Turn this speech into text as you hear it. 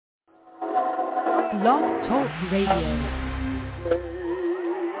Blog Talk Radio.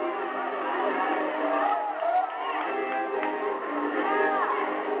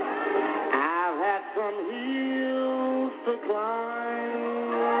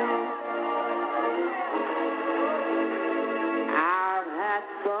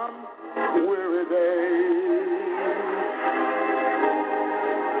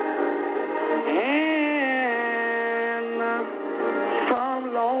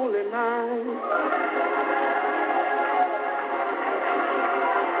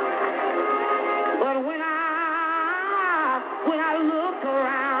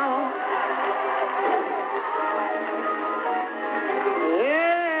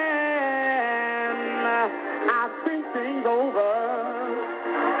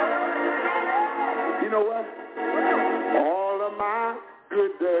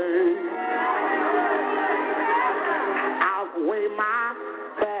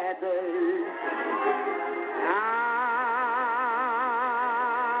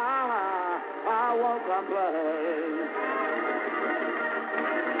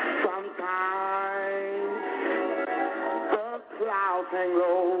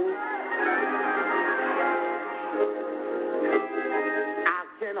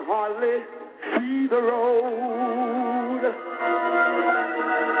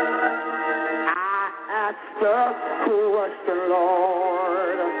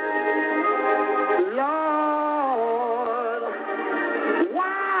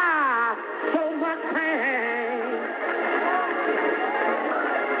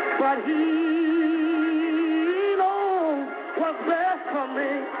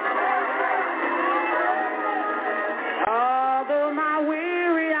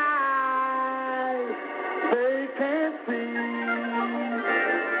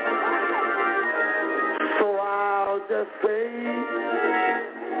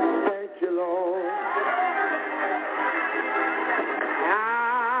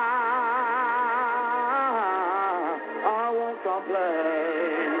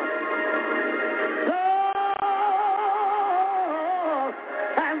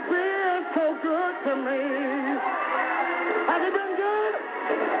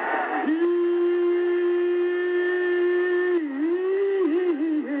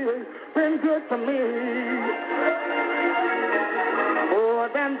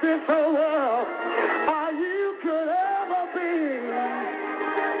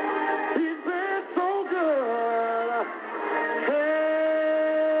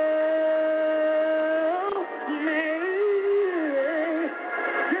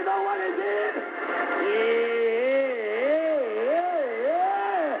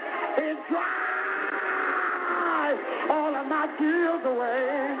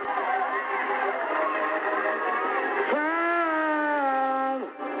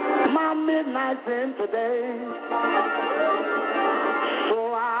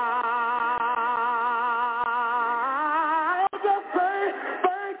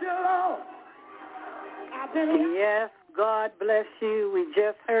 Yes, God bless you. We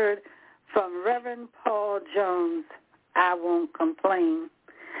just heard from Reverend Paul Jones, I Won't Complain.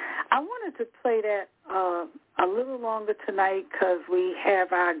 I wanted to play that a little longer tonight because we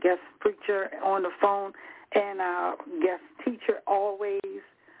have our guest preacher on the phone and our guest teacher always,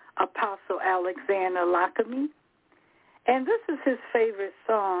 Apostle Alexander Lockamy. And this is his favorite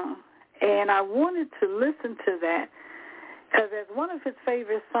song, and I wanted to listen to that because as one of his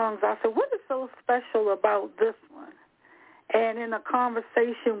favorite songs, I said, what is so special about this one? And in a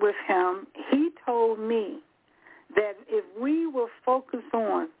conversation with him, he told me that if we will focus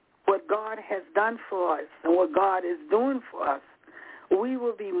on what God has done for us and what God is doing for us, we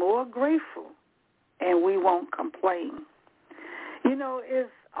will be more grateful and we won't complain. You know, it's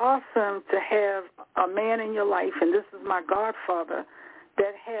awesome to have a man in your life, and this is my godfather,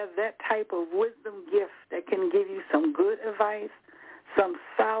 that has that type of wisdom gift that can give you some good advice, some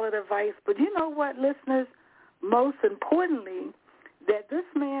solid advice. But you know what, listeners? Most importantly, that this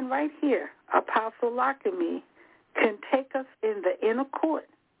man right here, Apostle Lockamy, can take us in the inner court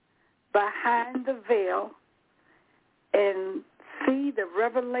behind the veil and see the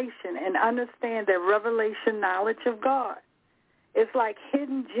revelation and understand the revelation knowledge of God. It's like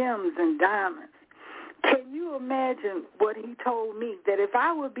hidden gems and diamonds. Can you imagine what he told me, that if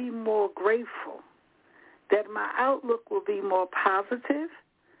I would be more grateful, that my outlook will be more positive,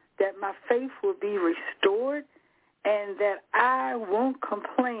 that my faith will be restored, and that I won't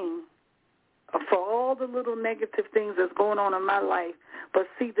complain for all the little negative things that's going on in my life, but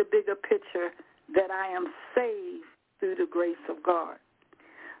see the bigger picture that I am saved through the grace of God.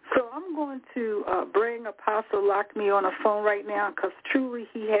 So I'm going to bring Apostle Lockme on the phone right now because truly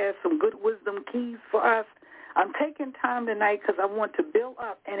he has some good wisdom keys for us. I'm taking time tonight because I want to build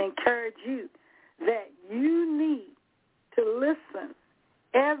up and encourage you that you need to listen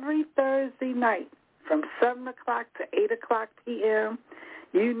every Thursday night from 7 o'clock to 8 o'clock p.m.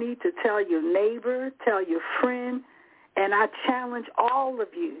 You need to tell your neighbor, tell your friend, and I challenge all of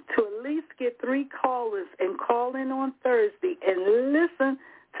you to at least get 3 callers and call in on Thursday and listen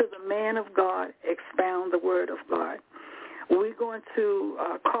to the man of God expound the word of God. We're going to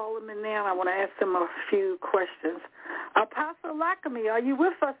call him in now. I want to ask him a few questions. Apostle Lockme, are you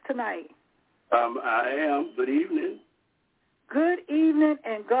with us tonight? I am. Good evening. Good evening,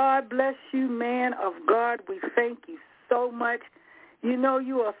 and God bless you, man of God. We thank you so much. You know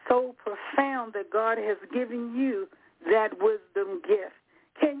you are so profound that God has given you that wisdom gift.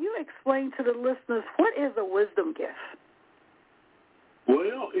 Can you explain to the listeners what is a wisdom gift?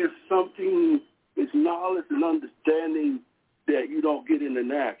 Well, it's something, it's knowledge and understanding that you don't get in the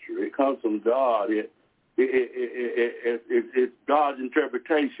natural. It comes from God. It's God's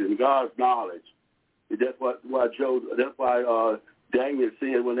interpretation, God's knowledge. That's why Daniel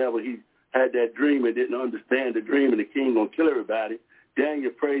said whenever he had that dream and didn't understand the dream and the king gonna kill everybody,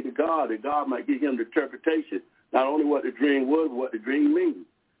 Daniel prayed to God that God might give him the interpretation, not only what the dream was, but what the dream means.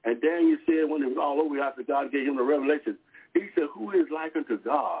 And Daniel said when it was all over, after God gave him the revelation, he said, who is like unto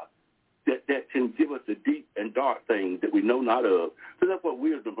God that can give us the deep and dark things that we know not of? So that's what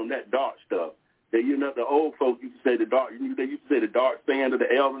wisdom from that dark stuff. That, you know, the old folks used to say the dark, they used to say the dark sand of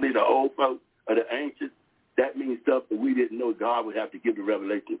the elderly, the old folks, or the ancients. That means stuff that we didn't know God would have to give the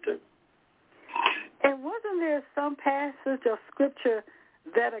revelation to. And wasn't there some passage of scripture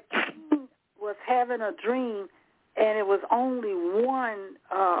that a king was having a dream and it was only one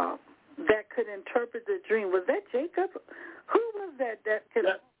that could interpret the dream? Was that Jacob? Who was that could?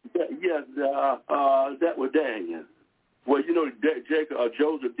 Yes, that was Daniel. Well, you know,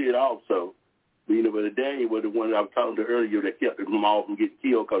 Joseph did also. You know, but Daniel was the one that I was talking to earlier that kept them all from getting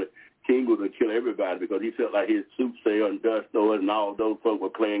killed because the king was going to kill everybody because he felt like his soothsayer and dusters and all those folks were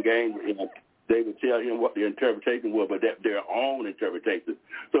playing games with him. They would tell him what the interpretation was, but that's their own interpretation.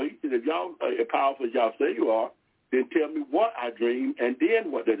 So he said, if y'all are as powerful as y'all say you are, then tell me what I dreamed and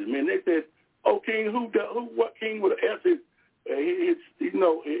then what does it mean. They said, oh, king, what king would have asked his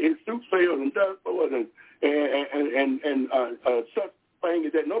soothsayers and dusters and such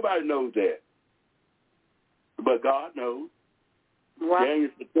things that nobody knows that. But God knows. Wow. Daniel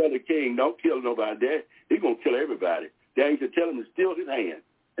said, tell the king, don't kill nobody. He's going to kill everybody. Daniel said, tell him to steal his hand.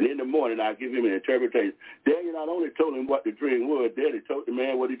 And in the morning, I'll give him an interpretation. Daniel not only told him what the dream was, then he told the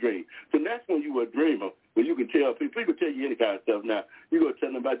man what he dreamed. So that's when you were a dreamer, when you can tell people. People tell you any kind of stuff now. You go tell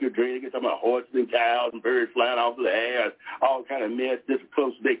them about your dream. You can talk about horses and cows and birds flying off of the air, all kind of mess, just as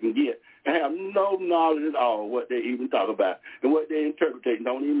close as they can get, and have no knowledge at all what they even talk about. And what they interpret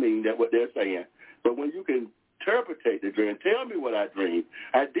don't even mean that what they're saying. But when you can interpret the dream, tell me what I dreamed,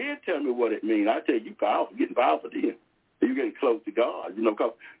 I did tell me what it means, I tell you, powerful, getting powerful then. You're getting close to God, you know.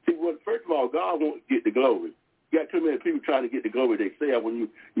 Cause, see, well, first of all, God won't get the glory. You got too many people trying to get the glory themselves when you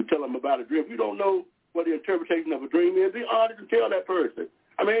tell them about a dream. If you don't know what the interpretation of a dream is, be honest and tell that person.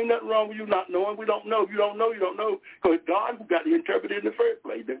 I mean, ain't nothing wrong with you not knowing. We don't know. If you don't know, you don't know. Because God who got to interpret it in the first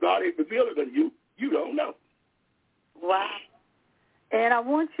place. If God ain't revealed it to you, you don't know. Wow. And I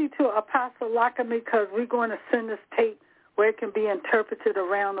want you to, Apostle Lockme, because we're going to send this tape where it can be interpreted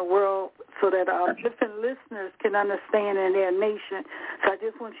around the world so that our different listeners can understand in their nation. So I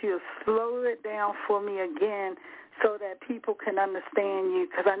just want you to slow it down for me again so that people can understand you,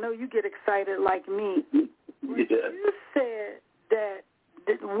 because I know you get excited like me. Yeah. You said that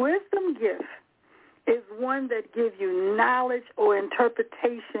the wisdom gift is one that gives you knowledge or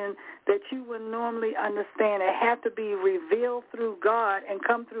interpretation that you would normally understand. It have to be revealed through God and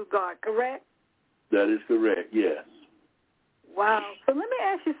come through God, correct? That is correct, yes. Wow. So let me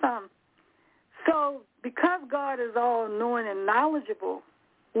ask you something. So because God is all-knowing and knowledgeable,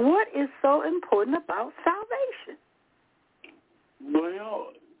 what is so important about salvation?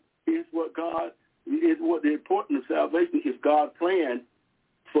 Well, it's what the importance of salvation is God's plan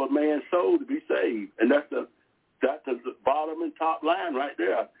for man's soul to be saved. And that's the bottom and top line right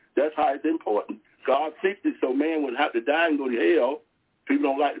there. That's how it's important. God fixed it so man wouldn't have to die and go to hell. People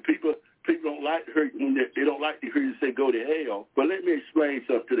don't like to hear when they don't like to hear you say go to hell. But let me explain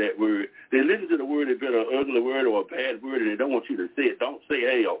something to that word. They listen to the word if it's an ugly word or a bad word, and they don't want you to say it. Don't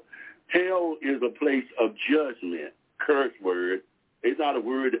say hell. Hell is a place of judgment, curse word. It's not a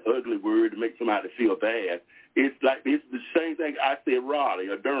word, an ugly word to make somebody feel bad. It's the same thing I say Raleigh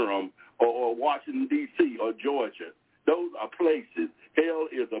or Durham or Washington, D.C. or Georgia. Those are places. Hell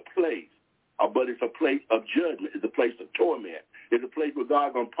is a place, but it's a place of judgment. It's a place of torment. It's a place where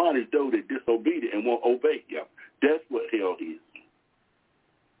God going to punish those that disobedient and won't obey him. That's what hell is.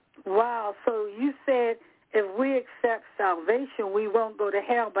 Wow. So you said if we accept salvation, we won't go to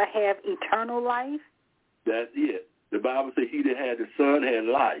hell but have eternal life? That's it. The Bible says he that had the Son had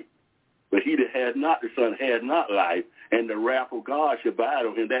life, but he that had not the Son had not life, and the wrath of God shall abide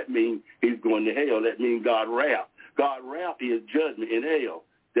on him. That means he's going to hell. That means God's wrath. God's wrath is judgment in hell.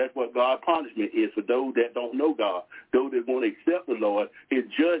 That's what God's punishment is for those that don't know God. Those that won't accept the Lord, his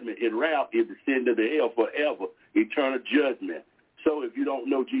judgment, his wrath is to send to the hell forever, eternal judgment. So if you don't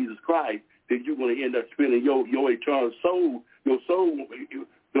know Jesus Christ, then you're going to end up spending your eternal soul. Your soul going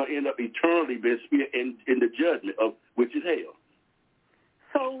to end up eternally being spent in the judgment of which is hell.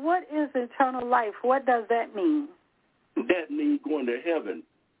 So what is eternal life? What does that mean? That means going to heaven.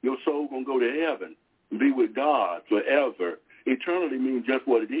 Your soul going to go to heaven and be with God forever. Eternally means just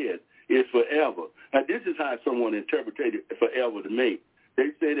what it is. It's forever. Now, this is how someone interpreted forever to me. They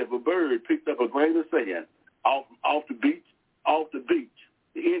said if a bird picked up a grain of sand off the beach,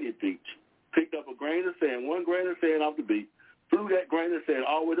 any beach, picked up a grain of sand, one grain of sand off the beach, flew that grain of sand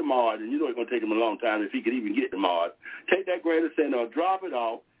all the way to Mars, and you know it's going to take him a long time if he could even get to Mars. Take that grain of sand, drop it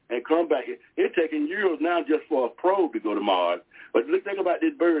off, and come back. It's taking years now just for a probe to go to Mars. But think about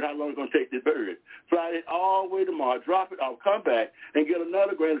this bird, how long it's going to take this bird. Fly it all the way to Mars, drop it off, come back, and get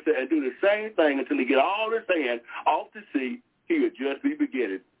another grain of sand and do the same thing until he get all the sand off the sea. He would just be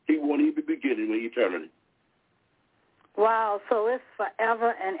beginning. He won't even be beginning with eternity. Wow, so it's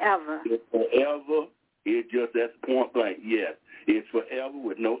forever and ever. It's forever. It's just, that's point blank, yes. It's forever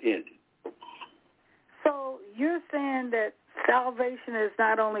with no ending. So you're saying that salvation is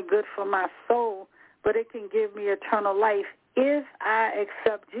not only good for my soul, but it can give me eternal life if I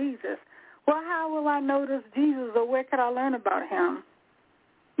accept Jesus. Well, how will I know this Jesus, or where can I learn about him?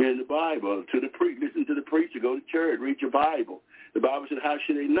 In the Bible, listen to the preacher, go to church, read your Bible. The Bible said, how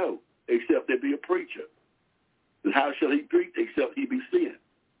should they know except there be a preacher? And how shall he preach except he be sent?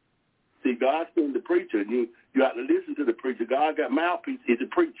 See, God sent the preacher, and you got to listen to the preacher. God got mouthpiece, he's a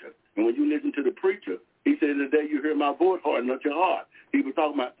preacher. And when you listen to the preacher, he said, the day you hear my voice, harden not your heart. He was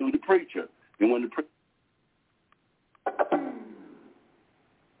talking about through the preacher. And when the preacher,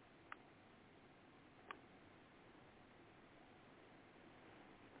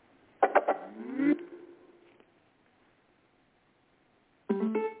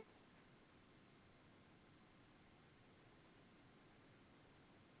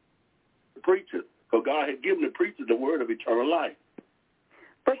 because God had given the preacher the word of eternal life.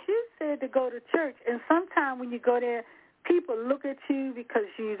 But you said to go to church, and sometimes when you go there, people look at you because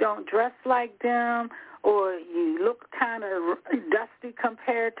you don't dress like them or you look kind of dusty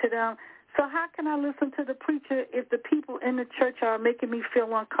compared to them. So how can I listen to the preacher if the people in the church are making me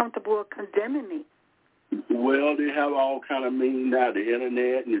feel uncomfortable or condemning me? Well, they have all kind of meaning now, the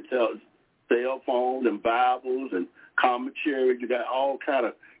internet and the cell phones and Bibles and commentaries. You got all kind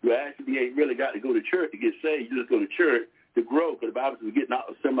of, you actually ain't really got to go to church to get saved. You just go to church to grow, because the Bible says we're getting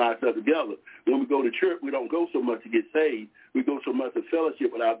all semi-stuff together. When we go to church, we don't go so much to get saved. We go so much to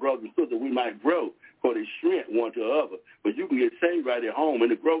fellowship with our brothers and sisters. We might grow for their strength one to the other. But you can get saved right at home in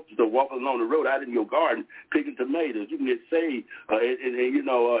the grocery store, walking along the road, out in your garden, picking tomatoes. You can get saved at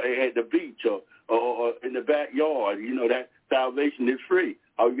the beach or in the backyard. You know, that salvation is free.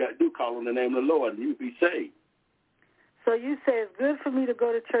 All you got to do is call on the name of the Lord, and you'll be saved. So you say it's good for me to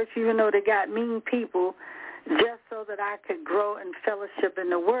go to church even though they got mean people, just so that I could grow in fellowship in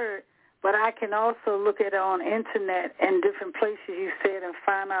the Word, but I can also look at it on internet and different places you said and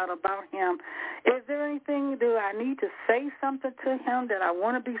find out about him. Is there anything, do I need to say something to him that I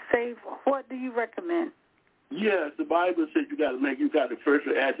want to be saved? What do you recommend? Yes, the Bible says you got to first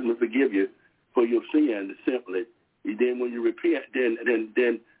ask him to forgive you for your sins, simply. And then when you repent,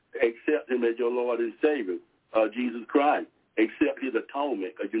 then accept him as your Lord and Savior, Jesus Christ. Accept his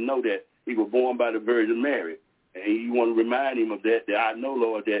atonement, because you know that he was born by the Virgin Mary, and you want to remind him of that. That I know,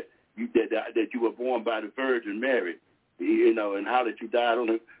 Lord, that you were born by the Virgin Mary, you know, and how that you died on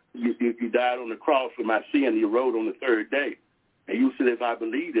the cross for my sin. And you rose on the third day, and you said, if I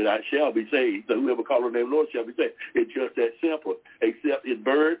believe it, I shall be saved. So whoever calls on the name of the Lord shall be saved. It's just that simple. Accept his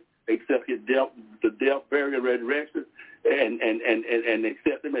birth, accept his death, the death, burial, and resurrection, and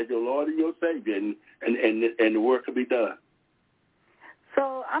accept him as your Lord and your Savior, and the work will be done.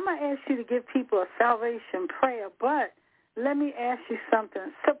 So I'm going to ask you to give people a salvation prayer, but let me ask you something.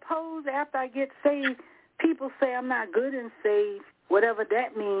 Suppose after I get saved, people say I'm not good and saved, whatever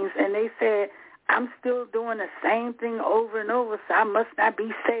that means, and they say I'm still doing the same thing over and over, so I must not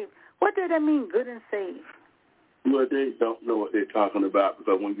be saved. What does that mean, good and saved? Well, they don't know what they're talking about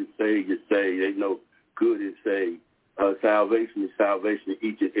because when you say, they know good is saved. Salvation is salvation to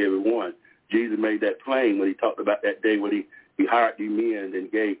each and every one. Jesus made that plain when he talked about that day when he hired these men and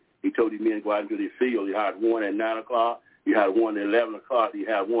he told these men to go out into the field. He hired one at 9 o'clock, he hired one at 11 o'clock, he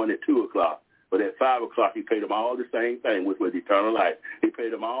had one at 2 o'clock. But at 5 o'clock, he paid them all the same thing, which was eternal life. He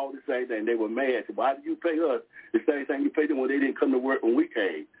paid them all the same thing. They were mad. So why did you pay us the same thing you paid them when they didn't come to work when we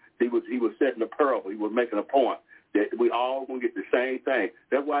came? He was setting a parable. He was making a point that we all going to get the same thing.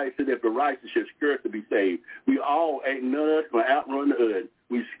 That's why he said that the righteous should scarce to be saved. We all ain't none of us going to outrun the other.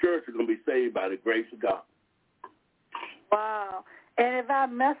 We scarce are going to be saved by the grace of God. Wow. And if I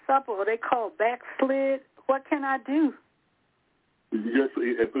mess up or they call backslid, what can I do? Just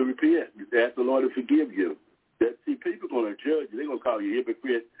if we repent, ask the Lord to forgive you. See, people are going to judge you. They're going to call you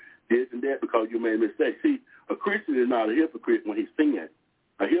hypocrite, this and that, because you made a mistake. See, a Christian is not a hypocrite when he's sinning.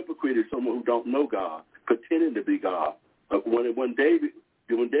 A hypocrite is someone who don't know God, pretending to be God. When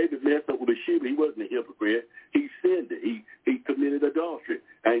David messed up with Bathsheba, he wasn't a hypocrite. He sinned it. He committed adultery,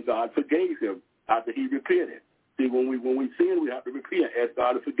 and God forgave him after he repented. See, when we sin, we have to repent, ask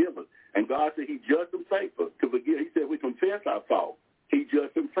God to forgive us. And God said He just and faithful to forgive. He said we confess our fault. He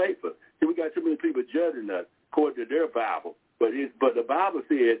just and faithful. See, we got too many people judging us according to their Bible. But the Bible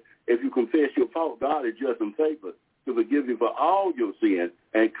said if you confess your fault, God is just and faithful to forgive you for all your sins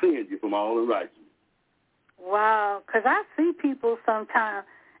and cleanse you from all unrighteousness. Wow, because I see people sometimes,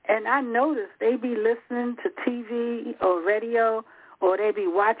 and I notice they be listening to TV or radio, or they be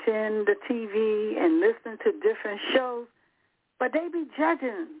watching the TV and listening to different shows, but they be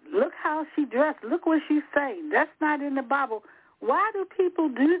judging. Look how she dressed. Look what she say. That's not in the Bible. Why do people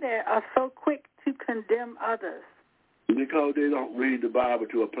do that, are so quick to condemn others? Because they don't read the Bible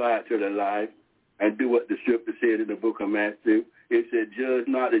to apply it to their life and do what the scripture said in the book of Matthew. It said, judge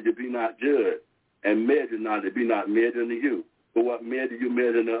not that you be not judged, and measure not that be not measured unto you. But what measure you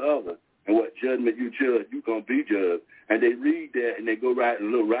measure to other, and what judgment you judge, you're going to be judged. And they read that, and they go right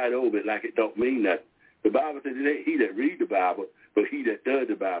and look right over it like it don't mean nothing. The Bible says it ain't he that read the Bible, but he that does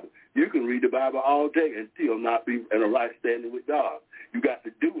the Bible. You can read the Bible all day and still not be in a right standing with God. You got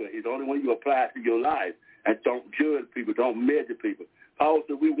to do it. It's only when you apply it to your life and don't judge people, don't measure people. Paul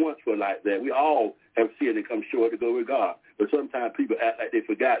said we once were like that. We all have sinned and come short to go with God. But sometimes people act like they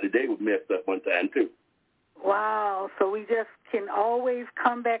forgot that they were messed up one time too. Wow. So we just can always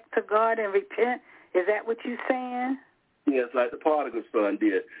come back to God and repent? Is that what you're saying? Yes, like the prodigal son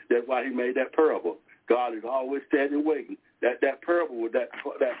did. That's why he made that parable. God is always standing waiting. That parable with that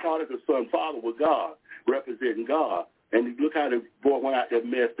prodigal son father was God, representing God. And look how the boy went out there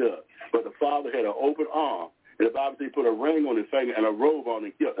messed up. But the father had an open arm. And the Bible said he put a ring on his finger and a robe on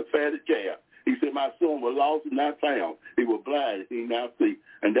him, a fatted calf. He said, my son was lost and not found. He was blind and he now see.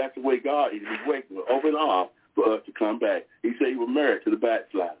 And that's the way God is. He's waiting with open arms for us to come back. He said he was married to the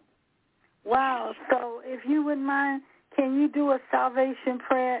backslider. Wow. So if you wouldn't mind, can you do a salvation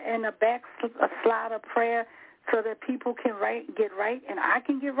prayer and a backslider prayer so that people can get right and I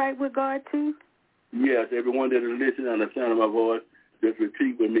can get right with God too? Yes, everyone that is listening on the sound of my voice, just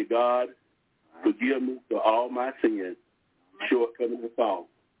repeat with me, God, forgive me for all my sins, shortcomings and faults.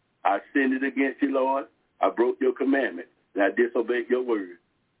 I sinned against you, Lord. I broke your commandment, and I disobeyed your word.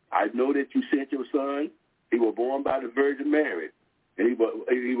 I know that you sent your son. He was born by the Virgin Mary, and he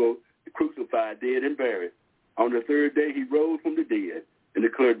was crucified, dead, and buried. On the third day, he rose from the dead and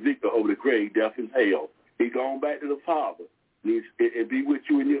declared victory over the grave, death, and hell. He's gone back to the Father and be with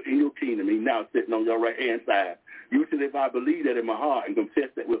you in your kingdom. He's now sitting on your right-hand side. You said, if I believe that in my heart and confess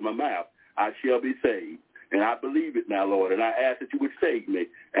that with my mouth, I shall be saved. And I believe it now, Lord, and I ask that you would save me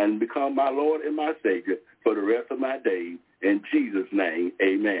and become my Lord and my Savior for the rest of my days. In Jesus' name,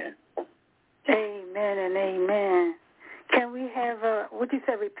 amen. Amen and amen. Can we have what you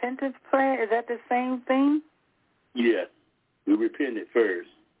said, repentance prayer? Is that the same thing? Yes. We repented first.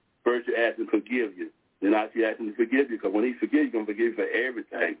 First you ask him to forgive you. Then after you ask him to forgive you, because when he forgives you, he's going to forgive you for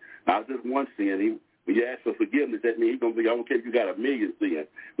everything. Not just one sin. When you ask for forgiveness, that means he's going to forgive. I don't care if you got 1,000,000 sins.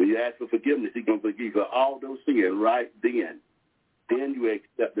 When you ask for forgiveness, he's going to forgive you for all those sins right then. Then you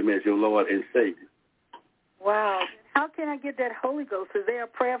accept him as your Lord and Savior. Wow. How can I get that Holy Ghost? Is there a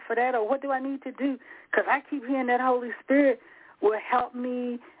prayer for that, or what do I need to do? Because I keep hearing that Holy Spirit will help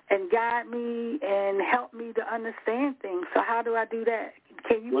me and guide me and help me to understand things. So how do I do that?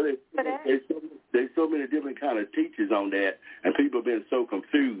 Can you for that? There's so many different kind of teachers on that, and people have been so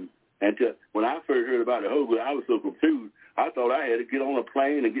confused. And when I first heard about the Holy Ghost, I was so confused. I thought I had to get on a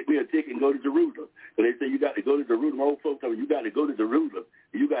plane and get me a ticket and go to Jerusalem. But they say you got to go to Jerusalem. Old folks tell me you got to go to Jerusalem.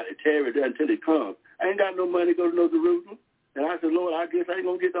 You got to tarry there until it comes. I ain't got no money to go to no Jerusalem. And I said, Lord, I guess I ain't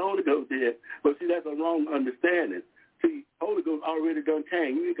going to get the Holy Ghost yet. But see, that's a wrong understanding. See, Holy Ghost already done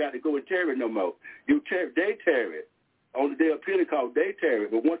came. You ain't got to go and tarry no more. They tarry. On the day of Pentecost, they tarry.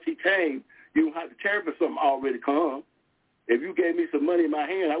 But once he came, you don't have to tarry for something already come. If you gave me some money in my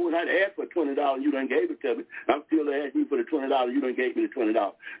hand, I wouldn't have to ask for $20 and you done gave it to me. I'm still asking you for the $20, you done gave me the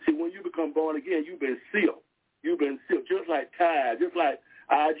 $20. See, when you become born again, you've been sealed. You've been sealed, just like Tide, just like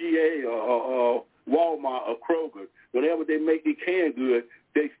IGA or Walmart or Kroger. Whenever they make their canned goods,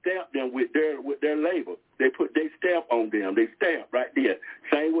 they stamp them with their label. They stamp on them. They stamp right there.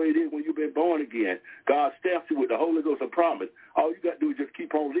 Same way it is when you've been born again. God stamps you with the Holy Ghost of promise. All you got to do is just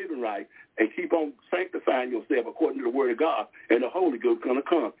keep on living right and keep on sanctifying yourself according to the Word of God, and the Holy Ghost going to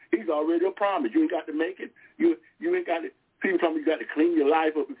come. He's already a promise. You ain't got to make it. You ain't got to. People tell me you got to clean your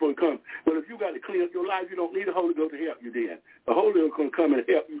life up before it comes. But if you got to clean up your life, you don't need the Holy Ghost to help you then. The Holy Ghost going to come and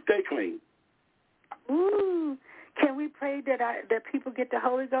help you stay clean. Ooh. Can we pray that people get the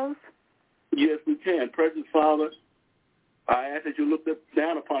Holy Ghost? Yes, we can. Precious Father, I ask that you look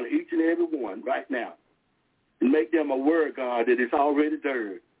down upon each and every one right now and make them aware, God, that it's already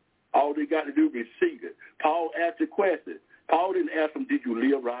theirs. All they got to do is receive it. Paul asked the question. Paul didn't ask them, did you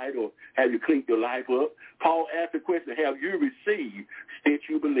live right or have you cleaned your life up? Paul asked the question, have you received since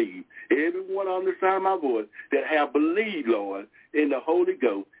you believe? Everyone on the sound of my voice that have believed, Lord, in the Holy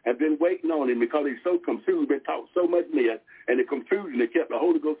Ghost and been waiting on him because he's so confused, been taught so much mess, and the confusion that kept the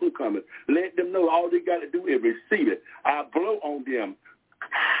Holy Ghost from coming. Let them know all they got to do is receive it. I blow on them.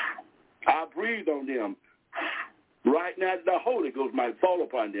 I breathe on them. Right now, the Holy Ghost might fall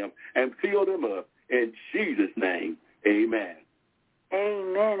upon them and fill them up. In Jesus' name, amen.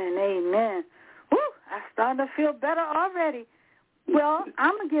 Amen and amen. Woo, I'm starting to feel better already. Well,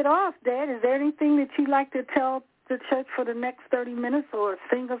 I'm going to get off, Dad. Is there anything that you'd like to tell the church for the next 30 minutes or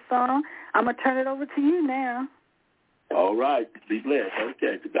sing a song? I'm going to turn it over to you now. All right. Be blessed.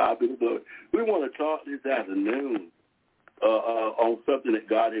 Okay. To God be the glory. We want to talk this afternoon on something that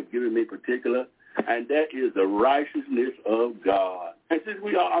God has given me particular, and that is the righteousness of God. And since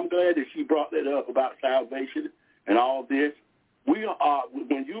I'm glad that she brought that up about salvation and all this.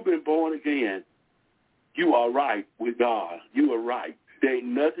 When you've been born again, you are right with God. You are right. There ain't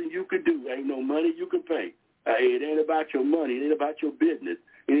nothing you can do. There ain't no money you can pay. It ain't about your money. It ain't about your business.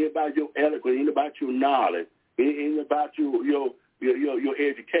 It ain't about your eloquence. It ain't about your knowledge. It ain't about your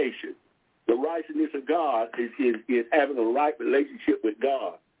education. The righteousness of God is having a right relationship with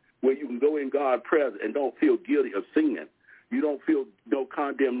God, where you can go in God's presence and don't feel guilty of sin. You don't feel no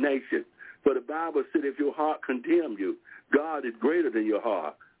condemnation. For the Bible said if your heart condemn you, God is greater than your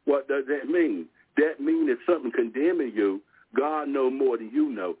heart. What does that mean? That means if something condemning you, God knows more than you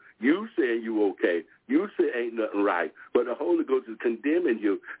know. You say you okay. You say ain't nothing right. But the Holy Ghost is condemning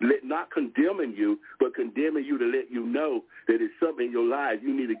you, not condemning you, but condemning you to let you know that it's something in your life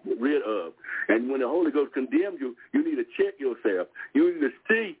you need to get rid of. And when the Holy Ghost condemns you, you need to check yourself. You need to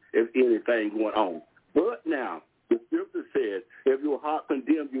see if anything going on. But now, the Scripture says, if your heart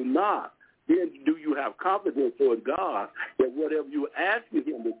condemns you not, then do you have confidence toward God that whatever you ask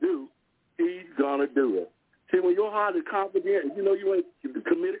him to do, he's going to do it. See, when your heart is confident and you know you ain't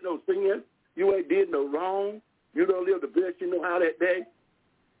committed no sin, you ain't did no wrong, you don't live the best you know how that day.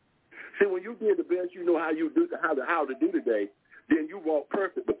 See, when you did the best you know how to do today, then you walk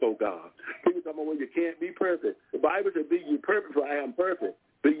perfect before God. People talk about when you can't be perfect. The Bible says, be ye perfect, for I am perfect.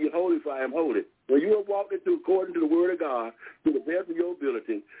 Be ye holy, for I am holy. When you are walking according to the word of God, to the best of your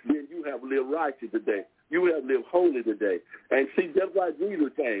ability, then you have lived righteous today. You have lived holy today. And see, just like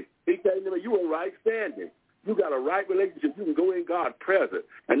Jesus came, he came to me, you are right standing. You got a right relationship. You can go in God's presence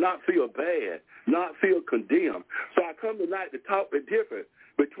and not feel bad, not feel condemned. So I come tonight to talk the difference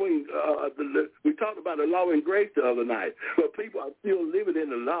between, we talked about the law and grace the other night, but people are still living in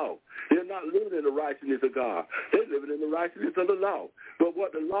the law. They're not living in the righteousness of God. They're living in the righteousness of the law. But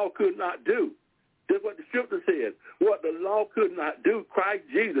what the law could not do, that's what the Scripture says. What the law could not do, Christ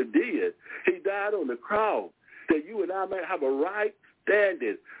Jesus did. He died on the cross that you and I may have a right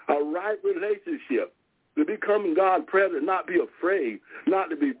standing, a right relationship, to become in God's presence, not be afraid, not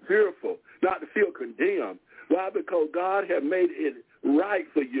to be fearful, not to feel condemned. Why? Because God has made it right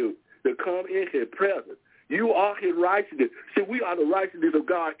for you to come in his presence. You are his righteousness. See, we are the righteousness of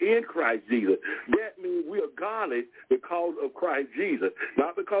God in Christ Jesus. That means we are godly because of Christ Jesus,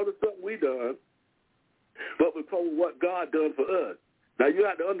 not because of something we done, but because of what God done for us. Now, you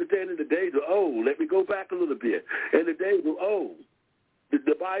have to understand in the days of old, let me go back a little bit. In the days of old,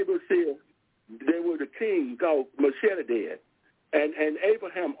 the Bible says there was a king called Melchizedek, and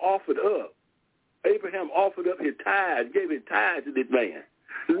Abraham offered up. Abraham offered up his tithes, gave his tithes to this man.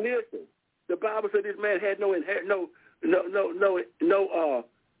 Listen, the Bible said this man had no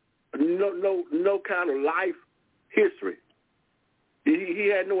kind of life history.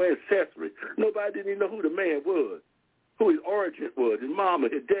 He had no ancestry. Nobody didn't even know who the man was, who his origin was, his mama,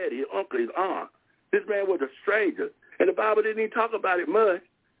 his daddy, his uncle, his aunt. This man was a stranger, and the Bible didn't even talk about it much.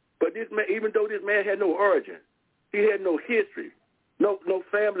 But this man, even though this man had no origin, he had no history, no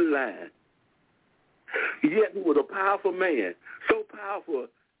family line, yet he was a powerful man, so powerful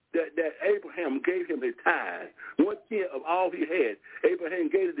that Abraham gave him his tithe. 1/10 of all he had, Abraham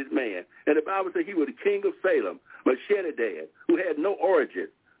gave to this man. And the Bible said he was the king of Salem, Meshedad, who had no origin,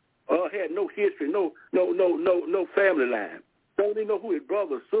 had no history, no family line. Don't even know who his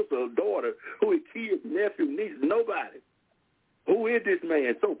brother, sister, or daughter, who his kids, nephew, niece, nobody. Who is this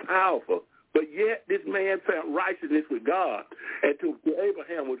man so powerful? But yet this man found righteousness with God, and to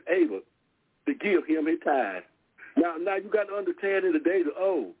Abraham was able to give him his tithe. Now you got to understand in the days of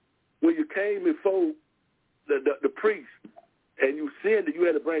old, when you came before the priest and you sinned, you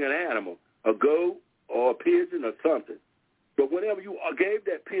had to bring an animal, a goat or a pigeon or something. But whenever you gave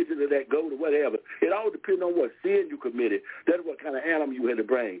that pigeon or that goat or whatever, it all depended on what sin you committed. That's what kind of animal you had to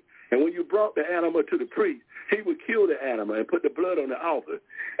bring. And when you brought the animal to the priest, he would kill the animal and put the blood on the altar.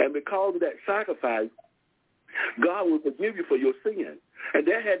 And because of that sacrifice, God would forgive you for your sin. And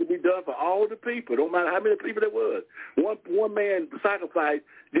that had to be done for all the people, no matter how many people there was. One man's sacrifice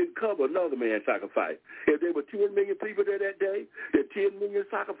didn't cover another man's sacrifice. If there were 10 million people there that day, the 10 million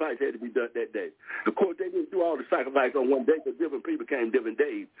sacrifice had to be done that day. Of course, they didn't do all the sacrifice on one day because different people came different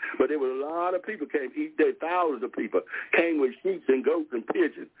days. But there were a lot of people came each day. Thousands of people came with sheep and goats and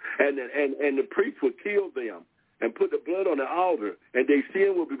pigeons. And the priest would kill them and put the blood on the altar, and their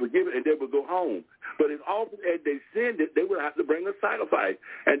sin would be forgiven, and they would go home. But as often as they sinned it, they would have to bring a sacrifice,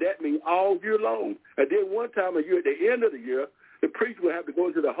 and that means all year long. And then one time a year, at the end of the year, the priest would have to go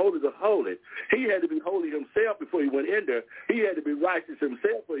into the holies of holies. He had to be holy himself before he went in there. He had to be righteous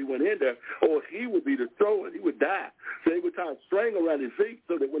himself before he went in there, or he would be destroyed. He would die. So they would tie a string around his feet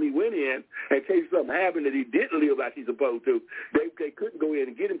so that when he went in, in case something happened that he didn't live like he's supposed to, they couldn't go in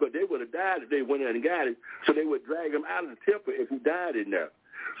and get him because they would have died if they went in and got him. So they would drag him out of the temple if he died in there.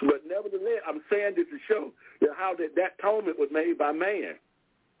 But nevertheless, I'm saying this to show how that atonement was made by man.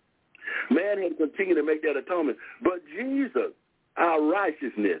 Man had to continue to make that atonement. But Jesus, our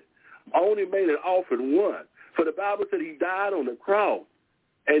righteousness, only made an offering once. For the Bible said he died on the cross,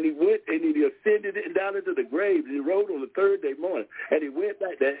 and he went and he ascended down into the grave, and he rose on the third day morning, and he went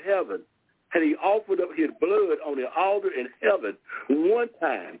back to heaven, and he offered up his blood on the altar in heaven one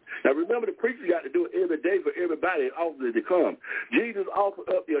time. Now remember, the preacher got to do it every day for everybody that offers to come. Jesus offered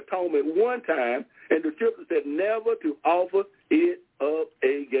up the atonement one time, and the scripture said never to offer it up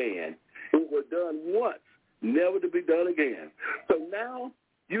again. It was done once, never to be done again. So now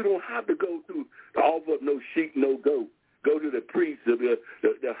you don't have to go to offer up no sheep, no goat. Go to the priest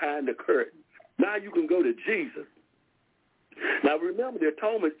behind the curtain. Now you can go to Jesus. Now remember, the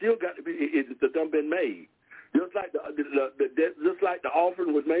atonement still got to be it's done been made. Just like the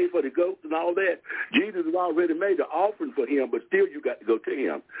offering was made for the goats and all that, Jesus has already made the offering for him, but still you got to go to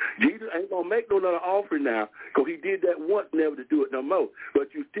him. Jesus ain't going to make no other offering now because he did that once, never to do it no more.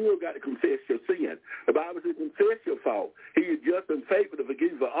 But you still got to confess your sin. The Bible says confess your fault. He is just and faithful to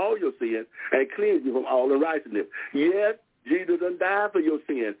forgive you for all your sins and cleanse you from all unrighteousness. Yes, Jesus done died for your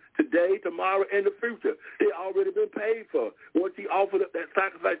sins today, tomorrow, and the future. They already been paid for. Once he offered up that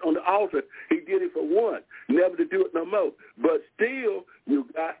sacrifice on the altar, he did it for once, never to do it no more. But still, you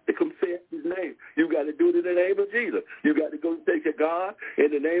got to confess his name. You got to do it in the name of Jesus. You got to go and say to God,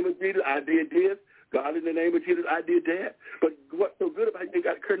 in the name of Jesus, I did this. God, in the name of Jesus, I did that. But what's so good about it, you ain't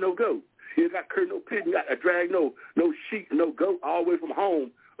got to curse no goat. You ain't got to curse no pig. You got to drag no sheep, no goat all the way from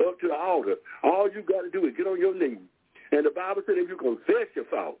home up to the altar. All you got to do is get on your knees. And the Bible said if you confess your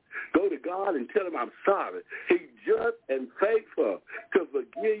fault, go to God and tell him I'm sorry. He's just and faithful to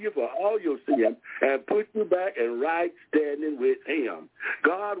forgive you for all your sins and put you back in right standing with him.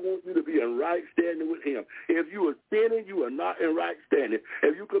 God wants you to be in right standing with him. If you are sinning, you are not in right standing.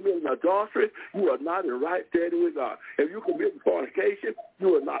 If you commit adultery, you are not in right standing with God. If you commit fornication,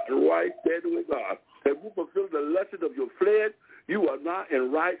 you are not in right standing with God. If you fulfill the lusts of your flesh, you are not in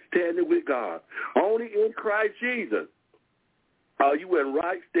right standing with God. Only in Christ Jesus are you in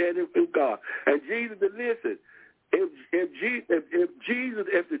right standing with God. And Jesus, listen, if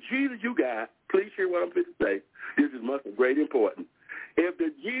the Jesus you got, please hear what I'm going to say. This is much great important. If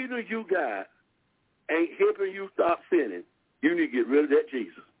the Jesus you got ain't helping you stop sinning, you need to get rid of that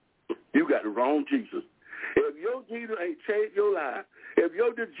Jesus. You got the wrong Jesus. If your Jesus ain't changed your life, if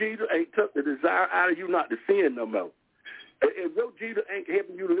your Jesus ain't took the desire out of you not to sin no more, if your Jesus ain't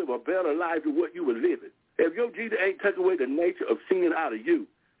helping you to live a better life than what you were living, If your Jesus ain't taking away the nature of sin out of you,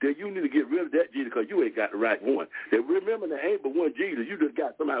 then you need to get rid of that Jesus because you ain't got the right one. And remember, there ain't but one Jesus. You just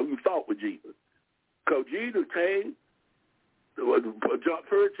got somebody who you thought was Jesus. Because Jesus came,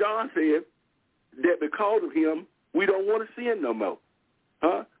 First John said, that because of him, we don't want to sin no more.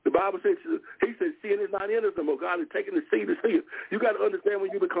 Huh? The Bible says, he said, sin is not in us no more. God is taking the seed of sin. You got to understand,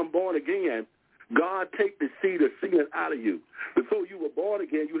 when you become born again, God take the seed of sin out of you. Before you were born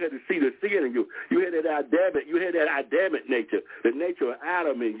again, you had the seed of sin in you. You had that Adamic nature, the nature of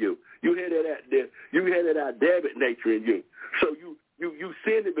Adam in you. You had that Adamic nature in you. So you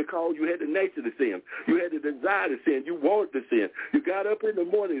sinned it because you had the nature to sin. You had the desire to sin. You wanted to sin. You got up in the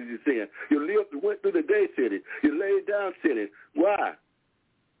morning to sin. You went through the day sinning. You laid down sinning. Why?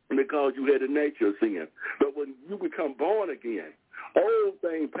 Because you had the nature of sin. But when you become born again, old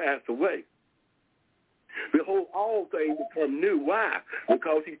things pass away. Behold, all things become new. Why?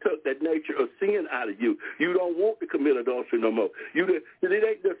 Because he took that nature of sin out of you. You don't want to commit adultery no more. It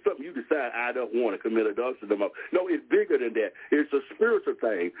ain't just something you decide, I don't want to commit adultery no more. No, it's bigger than that. It's a spiritual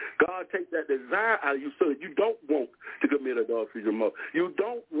thing. God takes that desire out of you so that you don't want to commit adultery no more. You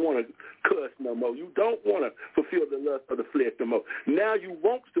don't want to cuss no more. You don't want to fulfill the lust of the flesh no more. Now you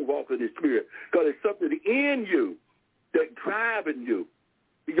want to walk in the Spirit because it's something in you that's driving you.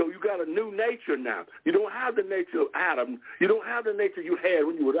 You got a new nature now. You don't have the nature of Adam. You don't have the nature you had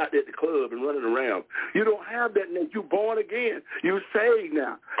when you were out there at the club and running around. You don't have that nature. You're born again. You're saved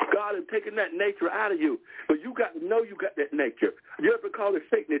now. God has taken that nature out of you. But you got to know you got that nature. Just because it's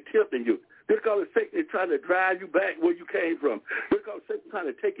Satan is tempting you. Just because Satan is trying to drive you back where you came from. Just because Satan is trying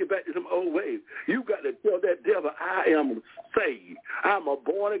to take you back to some old ways. You got to tell that devil, I am saved. I'm a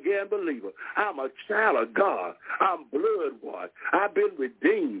born-again believer. I'm a child of God. I'm blood-washed. I've been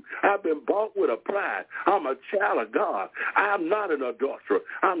redeemed. I've been bought with a price. I'm a child of God. I'm not an adulterer.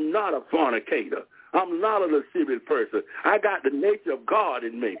 I'm not a fornicator. I'm not a lascivious person. I got the nature of God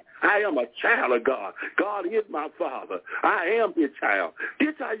in me. I am a child of God. God is my Father. I am his child. This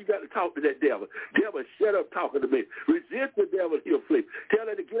is how you got to talk to that devil. Devil, shut up talking to me. Resist the devil, he'll flee. Tell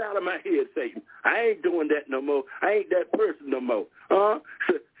her to get out of my head, Satan. I ain't doing that no more. I ain't that person no more.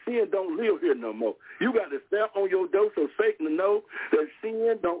 Sin don't live here no more. You got to stamp on your door so Satan to know that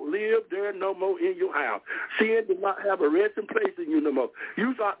sin don't live there no more in your house. Sin does not have a resting place in you no more.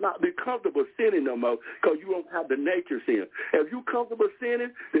 You ought not be comfortable sinning no more because you don't have the nature of sin. If you're comfortable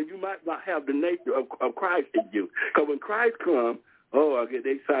sinning, then you might not have the nature of Christ in you. Because when Christ comes, I get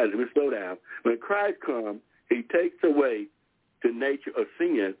excited. Let me slow down. When Christ comes, he takes away the nature of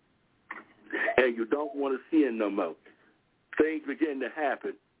sin, and you don't want to sin no more. Things begin to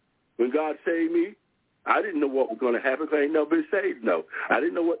happen. When God saved me, I didn't know what was going to happen because I ain't never been saved. No, I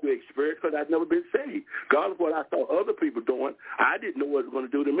didn't know what to experience because I'd never been saved. God, what I saw other people doing, I didn't know what it was going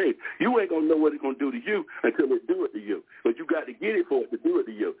to do to me. You ain't going to know what it's going to do to you until it do it to you. But you got to get it for it to do it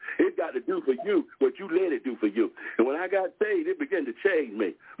to you. It got to do for you what you let it do for you. And when I got saved, it began to change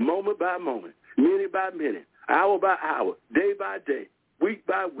me, moment by moment, minute by minute, hour by hour, day by day, week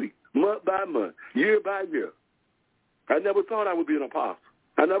by week, month by month, year by year. I never thought I would be an apostle.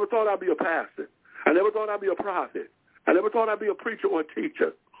 I never thought I'd be a pastor. I never thought I'd be a prophet. I never thought I'd be a preacher or a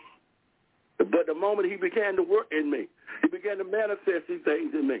teacher. But the moment he began to work in me, he began to manifest these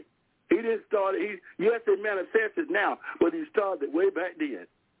things in me. He didn't start it. Yes, it manifested now, but he started way back then.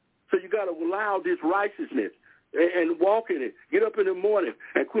 So you got to allow this righteousness and walk in it. Get up in the morning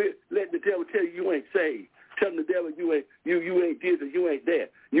and quit letting the devil tell you ain't saved. Telling the devil you ain't this or you ain't that.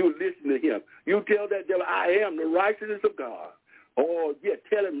 You listen to him. You tell that devil, I am the righteousness of God. Oh, yeah,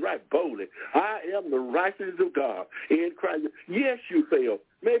 tell him right boldly. I am the righteousness of God in Christ. Yes, you failed.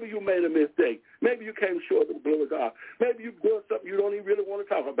 Maybe you made a mistake. Maybe you came short of the blood of God. Maybe you did something you don't even really want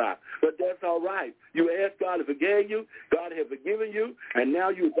to talk about. But that's all right. You asked God to forgive you. God has forgiven you. And now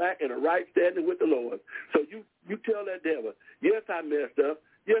you're back in a right standing with the Lord. So you tell that devil, yes, I messed up.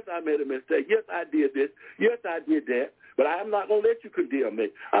 Yes, I made a mistake. Yes, I did this. Yes, I did that. But I'm not going to let you condemn me.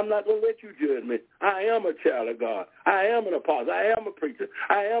 I'm not going to let you judge me. I am a child of God. I am an apostle. I am a preacher.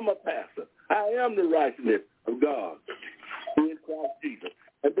 I am a pastor. I am the righteousness of God in Christ Jesus.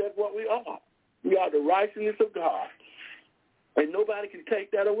 And that's what we are. We are the righteousness of God. And nobody can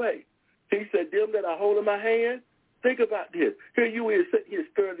take that away. He said, them that are holding my hand, think about this. Here you is sitting here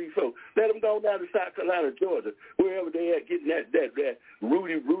stirring these folks. Let them go down to South Carolina, Georgia, wherever they at getting that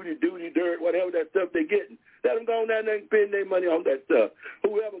Rudy, Duty, dirt, whatever that stuff they're getting. Let them go down there and spend their money on that stuff.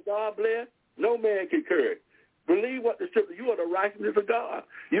 Whoever God bless, no man can curse. Believe what the scripture, you are the righteousness of God.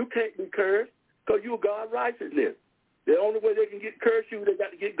 You can't be cursed because you're God's righteousness. The only way they can get cursed they got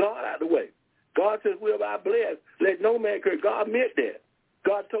to get God out of the way. God says, whoever I bless, let no man curse. God meant that.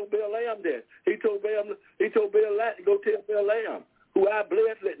 God told Balaam that. He told Balaam to go tell Balaam, who I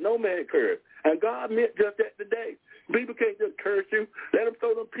bless, let no man curse. And God meant just that today. People can't just curse you. Let them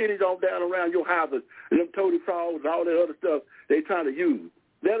throw them pennies all down around your houses and them toady frogs and all that other stuff they trying to use.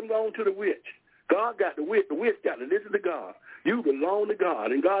 Let them go on to the witch. God got the witch. The witch got to listen to God. You belong to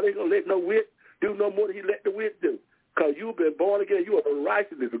God, and God ain't going to let no witch do no more than he let the witch do. Because you've been born again. You are the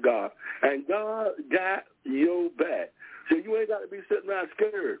righteousness of God, and God got your back. So you ain't got to be sitting around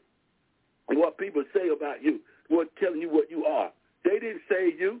scared of what people say about you, what telling you what you are. They didn't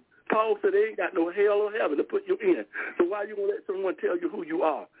say you. Paul said they ain't got no hell or heaven to put you in. So why you going to let someone tell you who you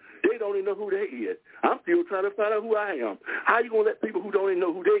are? They don't even know who they is. I'm still trying to find out who I am. How you going to let people who don't even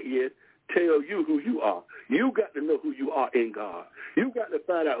know who they is tell you who you are? You got to know who you are in God. You got to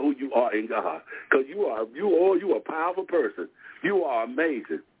find out who you are in God, because you are a powerful person. You are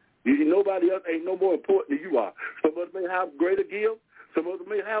amazing. Nobody else ain't no more important than you are. Some of us may have greater gift. Some of us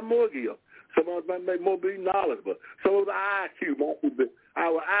may have more gift. Some of us may more be knowledgeable. Some of our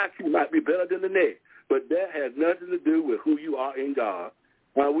IQ might be better than the next. But that has nothing to do with who you are in God.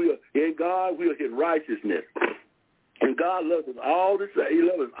 In God, we are his righteousness. And God loves us all the same. He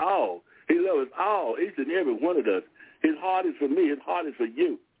loves us all. He loves us all, each and every one of us. His heart is for me. His heart is for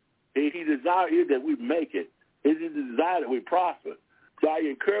you. His desire is that we make it. His desire that we prosper. So I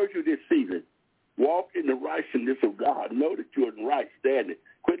encourage you this season, walk in the righteousness of God. Know that you're in right standing.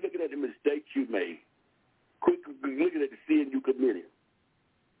 Quit looking at the mistakes you made. Quit looking at the sin you committed.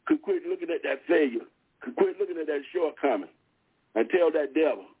 Quit looking at that failure. Quit looking at that shortcoming. And tell that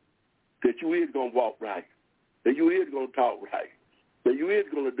devil that you is going to walk right, that you is going to talk right, that you is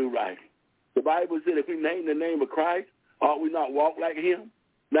going to do right. The Bible said if we name the name of Christ, ought we not walk like him?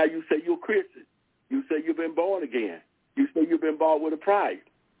 Now you say you're a Christian. You say you've been born again. You say you've been bought with a price.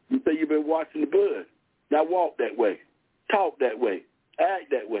 You say you've been washed in the blood. Now walk that way. Talk that way.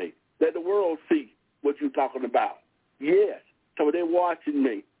 Act that way. Let the world see what you're talking about. Yes. So they're watching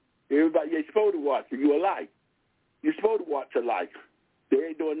me. Everybody, you're supposed to watch you. You're alive. You're supposed to watch your life. They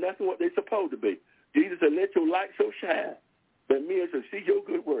ain't doing nothing what they're supposed to be. Jesus said, let your light so shine that men shall see your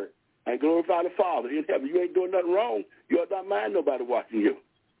good work and glorify the Father in heaven. You ain't doing nothing wrong. You ought not mind nobody watching you.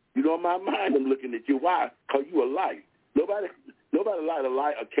 You don't mind them looking at you. Why? Because you a light. Nobody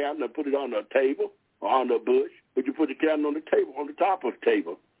light a candle and put it on the table or on the bush, but you put the candle on the table, on the top of the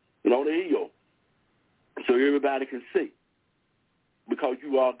table and on the hill so everybody can see, because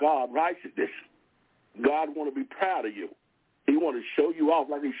you are God's righteousness. God want to be proud of you. He want to show you off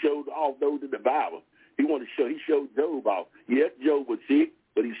like he showed off those in the Bible. He showed Job off. Yes, Job was sick,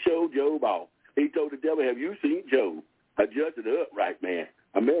 but he showed Job off. He told the devil, have you seen Job? A judge of the upright man,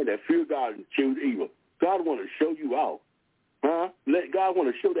 a man that feared God and chose evil. God want to show you off. God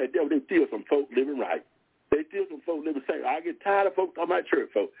want to show that devil there's still some folk living right. There's still some folk living safe. I get tired of folks talking about church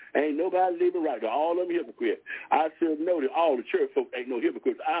folk. Ain't nobody living right. They're all of them hypocrites. I should know that all the church folk ain't no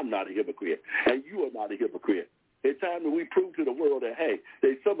hypocrites. I'm not a hypocrite, and you are not a hypocrite. It's time that we prove to the world that, hey,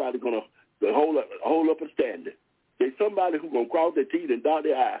 there's somebody going to hold up a standard. There's somebody who's going to cross their teeth and dot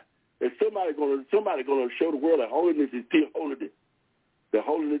their I. There's somebody going to show the world that holiness is still holiness. That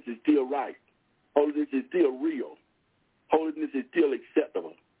holiness is still right. Holiness is still real. Holiness is still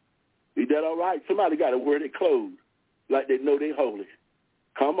acceptable. Is that all right? Somebody got to wear their clothes like they know they're holy.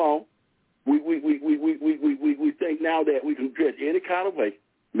 Come on. We think now that we can dress any kind of way,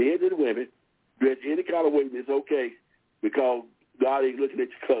 men and women, dress any kind of way and it's okay because God ain't looking at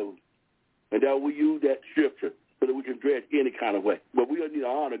your clothes. And that we use that scripture so that we can dress any kind of way. But we need to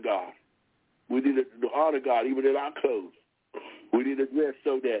honor God. We need to honor God even in our clothes. We need to dress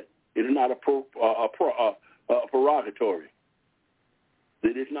so that it is not a derogatory.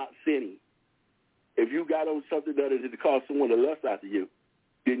 That it's not sinning. If you got on something that is to cause someone to lust after you,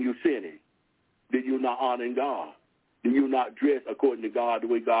 then you're sinning. Then you're not honoring God. Then you're not dressed according to God the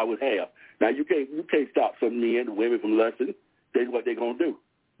way God would have. Now you can't stop some men and women from lusting. That's what they're gonna do.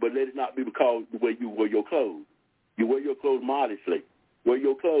 But let it not be because the way you wear your clothes. You wear your clothes modestly. Wear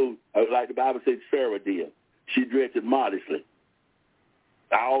your clothes like the Bible says Sarah did. She dressed it modestly.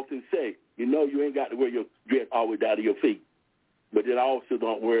 I often say, you ain't got to wear your dress all the way down to your feet. But then I also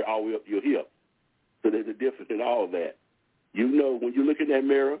don't wear it all the way up to your hip. So there's a difference in all of that. When you look in that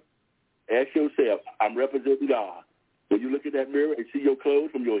mirror, ask yourself, I'm representing God. When you look in that mirror and see your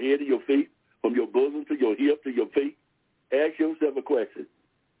clothes from your head to your feet, from your bosom to your hip to your feet, ask yourself a question.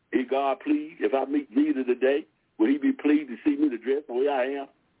 Is God pleased? If I meet Jesus today, will he be pleased to see me to dress the way I am?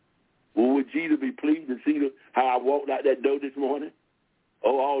 Or would Jesus be pleased to see how I walked out that door this morning?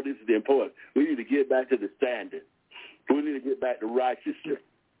 Oh, all this is important. We need to get back to the standard. We need to get back to righteousness.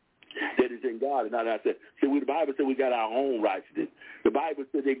 that is in God and not ourselves. See, the Bible said we got our own righteousness. The Bible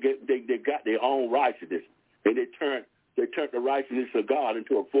said they got their own righteousness, and they turned the righteousness of God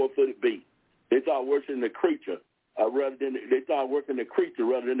into a 4-footed beast. They started worshiping the creature rather than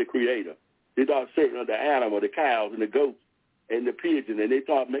the Creator. They started serving the animal, the cows, and the goats, and the pigeon, and they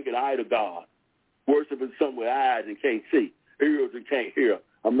started making idol God, worshiping some with eyes and can't see, ears and can't hear,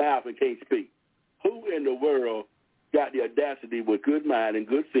 a mouth and can't speak. Who in the world got the audacity with good mind and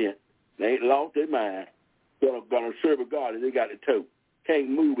good sense, they ain't lost their mind, gonna serve a God and they got the toe, can't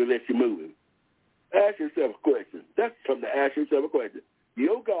move unless you're moving? Ask yourself a question. That's something to ask yourself a question.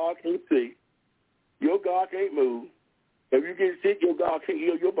 Your God can't see. Your God can't move. If you get sick, your God can't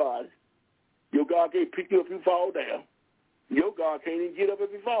heal your body. Your God can't pick you up if you fall down. Your God can't even get up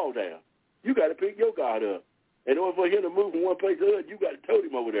if you fall down. You got to pick your God up. In order for him to move from one place to another, you got to tote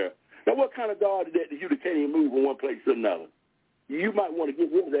him over there. Now, what kind of God is that you that can't even move from one place to another? You might want to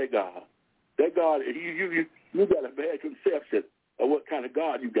get rid of that God. That God, you got a bad conception of what kind of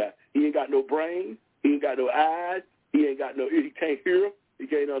God you got. He ain't got no brain. He ain't got no eyes. He can't hear. He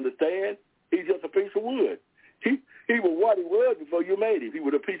can't understand. He's just a piece of wood. He was what he was before you made him. He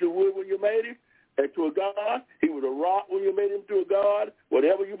was a piece of wood when you made him and to a God. He was a rock when you made him to a God.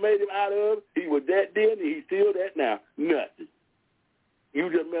 Whatever you made him out of, he was that then and he's still that now. Nothing. You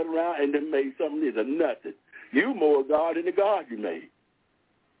just messed around and then made something that's a nothing. You more God than the God you made.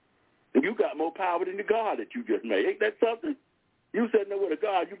 And you got more power than the God that you just made. Ain't that something? You said no with a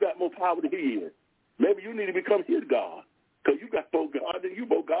God, you got more power than he is. Maybe you need to become his God because you got more God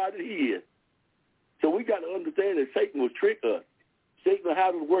than he is. So we got to understand that Satan will trick us. Satan will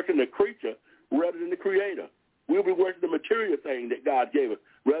have us working the creature rather than the Creator. We'll be working the material thing that God gave us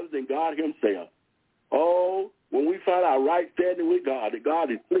rather than God himself. Oh, when we find our right standing with God, that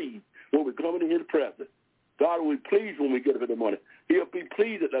God is pleased when we come into his presence. God will be pleased when we get up in the morning. He'll be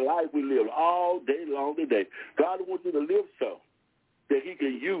pleased at the life we live all day long today. God wants you to live so that he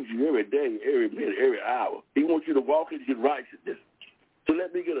can use you every day, every minute, every hour. He wants you to walk in his righteousness. So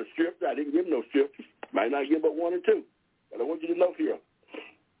let me get a scripture. I didn't give no scriptures. Might not give but 1 or 2. But I want you to know here.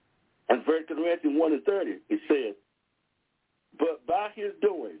 In 1 Corinthians 1:30, it says, but by his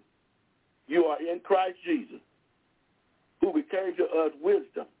doing, you are in Christ Jesus, who became to us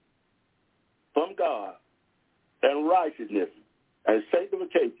wisdom from God and righteousness and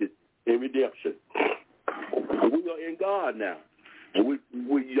sanctification and redemption. We are in God now. And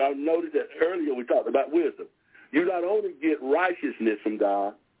y'all noticed that earlier we talked about wisdom. You not only get righteousness from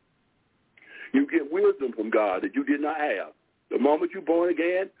God, you get wisdom from God that you did not have. The moment you're born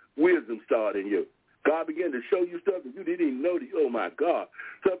again, wisdom started in you. God began to show you stuff that you didn't even know. Oh, my God.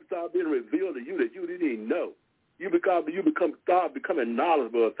 Stuff started being revealed to you that you didn't even know. You start becoming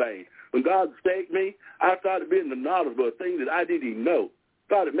knowledgeable of things. When God saved me, I started being knowledgeable of things that I didn't even know.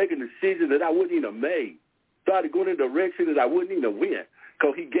 Started making decisions that I wouldn't even have made. Started going in a direction that I wouldn't even have went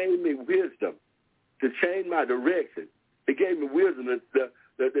because he gave me wisdom to change my direction. He gave me wisdom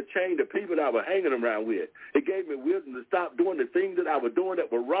to change the people that I was hanging around with. He gave me wisdom to stop doing the things that I was doing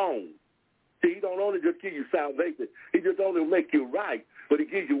that were wrong. See, he don't only just give you salvation. He just only make you right, but he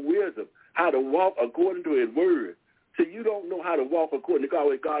gives you wisdom, how to walk according to his word. See, you don't know how to walk according to God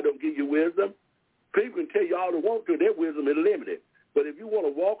when God don't give you wisdom. People can tell you all they want to. Their wisdom is limited. But if you want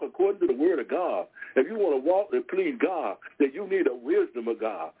to walk according to the word of God, if you want to walk and please God, then you need a wisdom of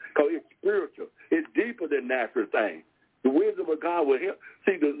God because it's spiritual. It's deeper than natural things. The wisdom of God will help.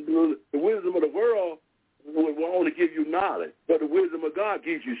 See, the wisdom of the world will only give you knowledge, but the wisdom of God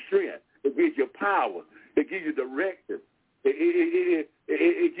gives you strength. It gives you power. It gives you direction.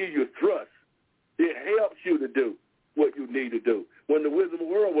 It gives you thrust. It helps you to do what you need to do when the wisdom of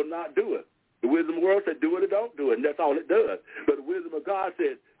the world will not do it. The wisdom of the world said, do it or don't do it, and that's all it does. But the wisdom of God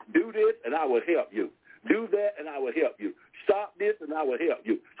said, do this, and I will help you. Do that, and I will help you. Stop this, and I will help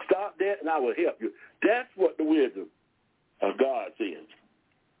you. Stop that, and I will help you. That's what the wisdom of God says.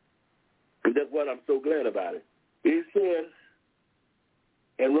 And that's what I'm so glad about it. It says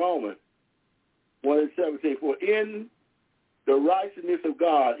in Romans 1:17, for in the righteousness of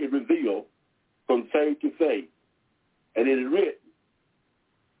God is revealed from faith to faith. And it is written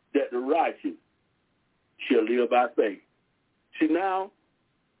that the righteous shall live by faith. See, now,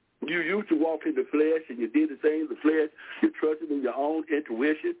 you used to walk in the flesh and you did the things of the flesh. You trusted in your own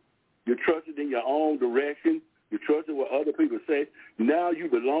intuition. You trusted in your own direction. You trusted what other people say. Now you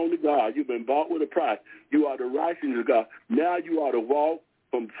belong to God. You've been bought with a price. You are the righteousness of God. Now you are to walk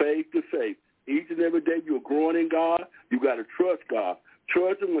from faith to faith. Each and every day you're growing in God. You got to trust God.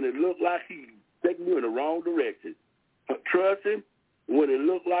 Trust him when it looks like he's taking you in the wrong direction. Trust him when it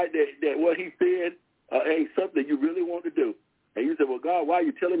looks like that what he said ain't something you really want to do. And you say, well, God, why are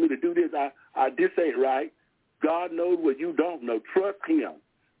you telling me to do this? This ain't right. God knows what you don't know. Trust him.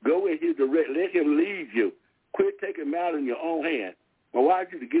 Go in his direction. Let him lead you. Quit taking matters in your own hand. My wife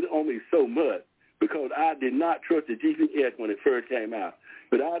used to get it on me so much because I did not trust the GPS when it first came out.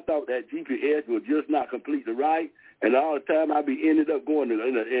 But I thought that GPS was just not completely right, and all the time I ended up going in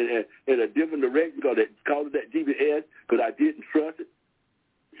a different direction because of that GPS because I didn't trust it,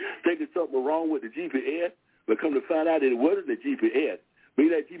 thinking something was wrong with the GPS, but come to find out that it wasn't the GPS.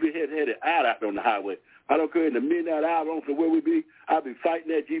 That GPS had it out on the highway. I don't care in the midnight hour, I don't care where we be, I'll be fighting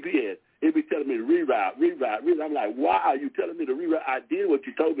that GPS. It'd be telling me to reroute. I'm like, why are you telling me to reroute? I did what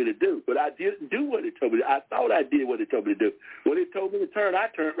you told me to do, but I didn't do what it told me to do. I thought I did what it told me to do. When it told me to turn, I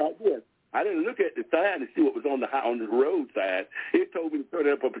turned right there. I didn't look at the sign to see what was on the road side. It told me to turn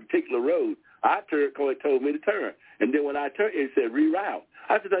up a particular road. I turned because it told me to turn. And then when I turned, it said reroute.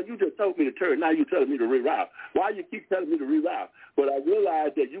 I said, now, you just told me to turn. Now you're telling me to reroute. Why you keep telling me to reroute? But I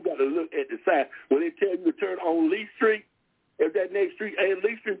realized that you got to look at the sign. When they tell you to turn on Lee Street, if that next street ain't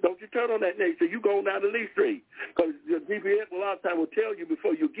Lee Street, don't you turn on that next street. You go down to Lee Street. Because the GPS a lot of times will tell you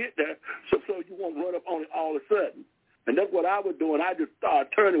before you get there, so you won't run up on it all of a sudden. And that's what I was doing. I just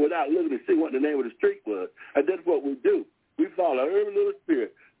started turning without looking to see what the name of the street was. And that's what we do. We follow every little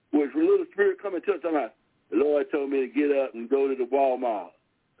spirit. When a little spirit come and tell somebody, the Lord told me to get up and go to the Walmart.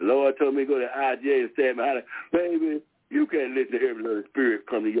 The Lord told me to go to IJ and stand behind it. Baby, you can't listen to every little spirit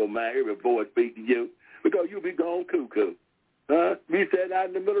come to your mind, every voice speak to you, because you'll be gone cuckoo. We said out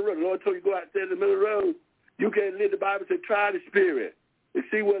in the middle of the road. The Lord told you to go out there in the middle of the road. You can't live. The Bible said try the spirit and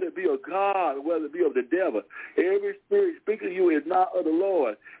see whether it be of God or whether it be of the devil. Every spirit speaking to you is not of the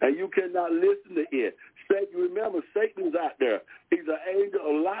Lord, and you cannot listen to it. Satan, remember, Satan is out there. He's an angel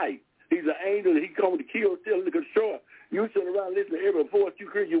of light. He's an angel that he comes to kill, steal, and destroy. You sit around listening to every voice you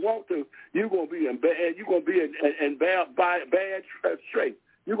hear you want to. You're gonna be in bad. You're gonna be in bad shape.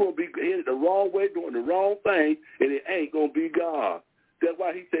 You're going to be headed the wrong way, doing the wrong thing, and it ain't going to be God. That's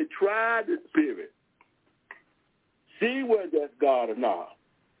why he said, try the spirit. See whether that's God or not.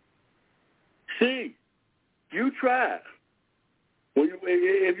 See. You try.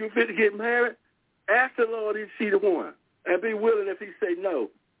 If you're fit to get married, ask the Lord if he's the one. And be willing if he say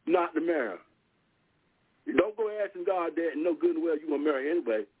no, not to marry. Don't go asking God that and know good and well you're going to marry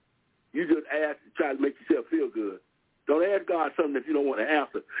anyway. You just ask to try to make yourself feel good. Don't ask God something if you don't want to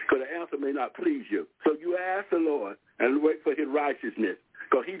answer, because the answer may not please you. So you ask the Lord and wait for his righteousness,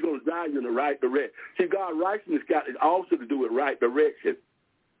 because he's going to guide you in the right direction. See, God's righteousness got also to do with right direction.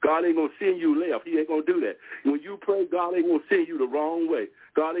 God ain't going to send you left. He ain't going to do that. When you pray, God ain't going to send you the wrong way.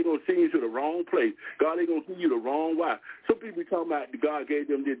 God ain't going to send you to the wrong place. God ain't going to send you the wrong way. Some people talking about God gave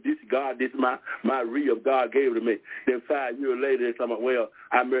them this God, this is my real God gave it to me. Then 5 years later, they're talking about, well,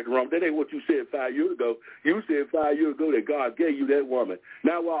 I married the wrong. That ain't what you said 5 years ago. You said 5 years ago that God gave you that woman.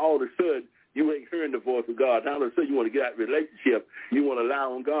 Now why all of a sudden you ain't hearing the voice of God? Now all of a sudden you want to get out of a relationship. You want to lie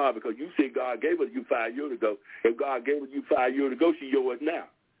on God because you said God gave it to you 5 years ago. If God gave it to you 5 years ago, she's yours now.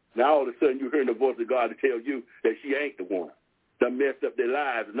 Now all of a sudden you're hearing the voice of God to tell you that she ain't the one. Done messed up their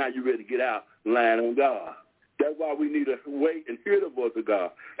lives, and now you're ready to get out lying on God. That's why we need to wait and hear the voice of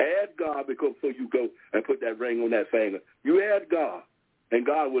God. Ask God before you go and put that ring on that finger. You ask God, and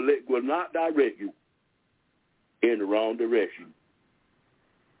God will not direct you in the wrong direction.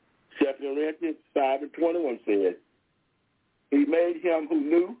 2 Corinthians 5:21 says, he made him who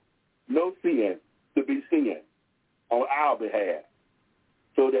knew no sin to be sin on our behalf,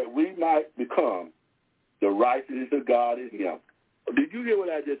 so that we might become the righteousness of God in him. Did you hear what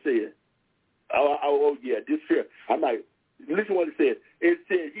I just said? Oh yeah, this here. I might listen to what it said. It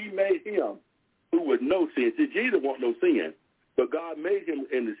said he made him who was no sin. See, Jesus wasn't no sin, but God made him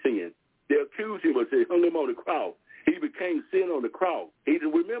into sin. They accused him of saying, hung him on the cross. He became sin on the cross.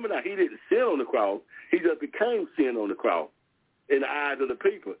 Remember now, he didn't sin on the cross. He just became sin on the cross in the eyes of the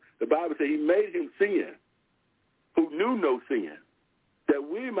people. The Bible says he made him sin who knew no sin, that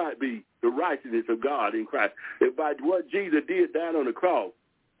we might be the righteousness of God in Christ. That by what Jesus did down on the cross,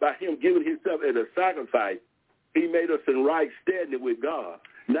 by him giving himself as a sacrifice, he made us in right standing with God.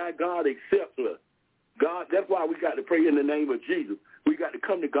 Now God accepts us. God, that's why we got to pray in the name of Jesus. We got to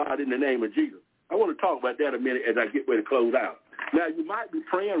come to God in the name of Jesus. I want to talk about that a minute as I get ready to close out. Now, you might be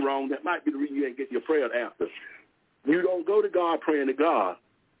praying wrong. That might be the reason you ain't getting your prayer answered. You don't go to God praying to God,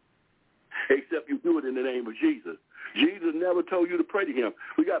 except you do it in the name of Jesus. Jesus never told you to pray to him.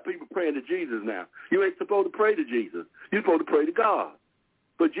 We got people praying to Jesus now. You ain't supposed to pray to Jesus. You're supposed to pray to God.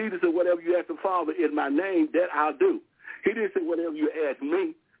 But Jesus said, whatever you ask the Father in my name, that I'll do. He didn't say whatever you ask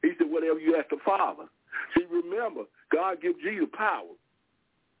me. He said whatever you ask the Father. See, remember, God gave Jesus power.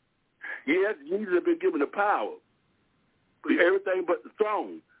 Yes, Jesus has been given the power. everything but the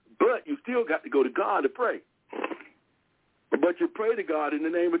throne. But you still got to go to God to pray. But you pray to God in the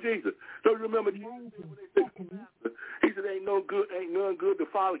name of Jesus. So remember, Jesus said when they said, he said, ain't none good the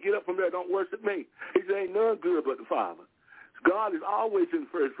Father. Get up from there, don't worship me. He said, ain't none good but the Father. God is always in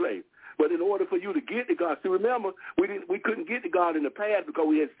first place. But in order for you to get to God, see, remember, we couldn't get to God in the past because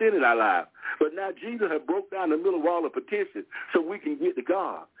we had sin in our lives. But now Jesus has broke down the middle wall of petition so we can get to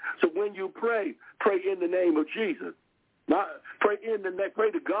God. So when you pray in the name of Jesus. Not pray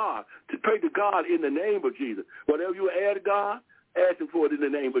to God. To pray to God in the name of Jesus. Whatever you add to God, ask Him for it in the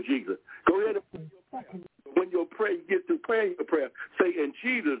name of Jesus. Go ahead and pray your prayer. When you get to praying your prayer, say, in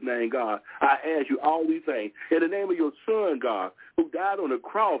Jesus' name, God, I ask you all these things. In the name of your Son, God, who died on the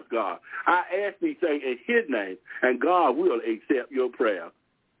cross, God, I ask these things in His name, and God will accept your prayer.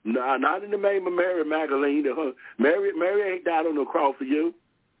 No, not in the name of Mary Magdalene. Mary ain't died on the cross for you.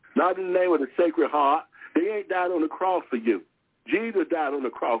 Not in the name of the Sacred Heart. They ain't died on the cross for you. Jesus died on the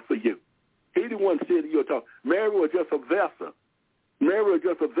cross for you. He the one said to your talk. Mary was just a vessel. Mary was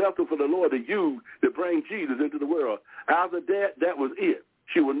just a vessel for the Lord to use to bring Jesus into the world. After that was it.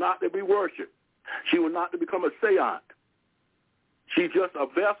 She was not to be worshipped. She was not to become a seance. She's just a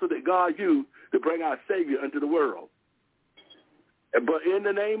vessel that God used to bring our Savior into the world. But in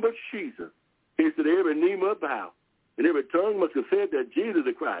the name of Jesus, He said every knee must bow and every tongue must confess that Jesus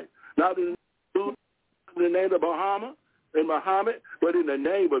is Christ. Not in the name of Muhammad, but in the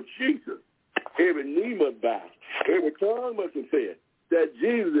name of Jesus. Every knee must bow. Every tongue must confess that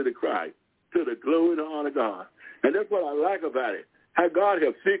Jesus is the Christ, to the glory and the honor of God. And that's what I like about it, how God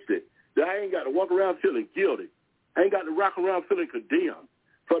has fixed it. That I ain't got to walk around feeling guilty. I ain't got to walk around feeling condemned.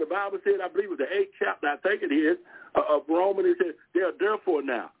 For the Bible said, I believe it was the 8th chapter, I think it is, of Romans, it says, there are therefore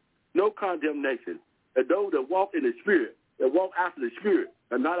now no condemnation. And those that walk in the Spirit, that walk after the Spirit,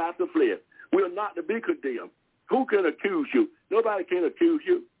 and not after the flesh, we are not to be condemned. Who can accuse you? Nobody can accuse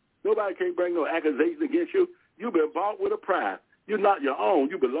you. Nobody can bring no accusation against you. You've been bought with a price. You're not your own.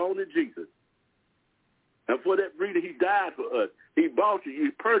 You belong to Jesus. And for that reason, He died for us. He bought you.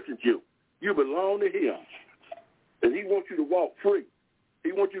 He purchased you. You belong to Him. And He wants you to walk free.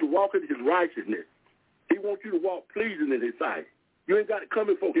 He wants you to walk in His righteousness. He wants you to walk pleasing in His sight. You ain't got to come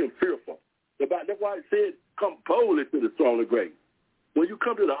before Him fearful. That's why it said, come boldly to the throne of grace. When you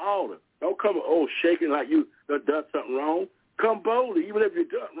come to the altar, don't come, shaking like you done something wrong. Come boldly, even if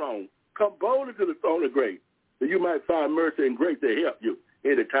you've done wrong. Come boldly to the throne of grace, that you might find mercy and grace to help you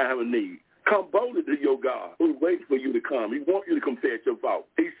in the time of need. Come boldly to your God, who waits for you to come. He wants you to confess your fault.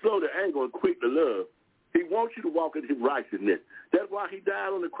 He's slow to anger and quick to love. He wants you to walk in His righteousness. That's why He died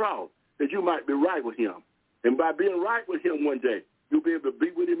on the cross, that you might be right with Him. And by being right with Him one day, you'll be able to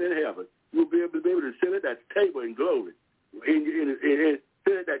be with Him in heaven. You'll be able to sit at that table in glory,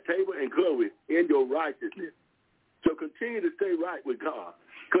 sit at that table in glory in your righteousness. So continue to stay right with God.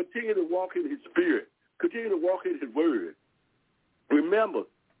 Continue to walk in His Spirit. Continue to walk in His Word. Remember,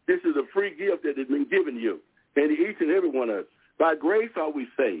 this is a free gift that has been given you, and each and every one of us. By grace are we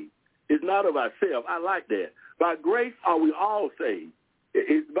saved. It's not of ourselves. I like that. By grace are we all saved.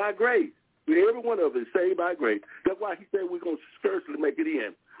 It's by grace. Every one of us is saved by grace. That's why He said we're going to scarcely make it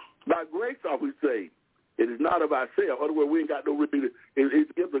in. By grace are we saved. It is not of ourselves. Otherwise, we ain't got no reason. It's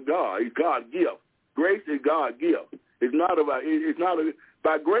the gift of God. It's God's gift. Grace is God's gift. It's not of our. It's not of.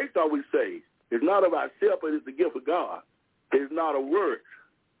 By grace are we saved. It's not of ourselves, but it's the gift of God. It's not a word.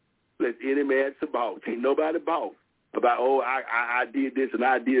 Let any man boast. Ain't nobody boast about, I did this and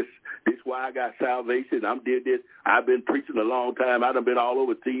I did this. Why I got salvation. I did this. I've been preaching a long time. I done been all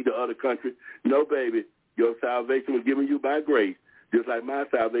overseas to other countries. No, baby. Your salvation was given you by grace, just like my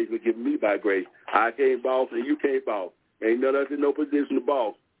salvation was given me by grace. I can't boss and you can't boss. Ain't none of us in no position to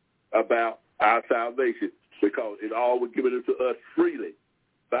boss about our salvation, because it all was given to us freely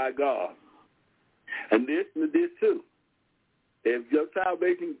by God. And this too. If your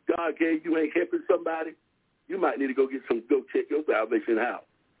salvation God gave you ain't helping somebody, you might need to go check your salvation out.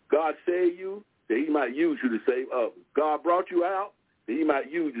 God saved you that He might use you to save others. God brought you out that He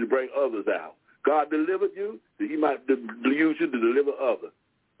might use you to bring others out. God delivered you that He might use you to deliver others.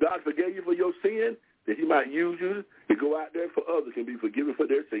 God forgave you for your sin that He might use you to go out there for others and be forgiven for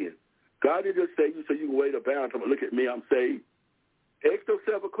their sins. God didn't just save you so you can wait around and look at me, I'm saved. Ask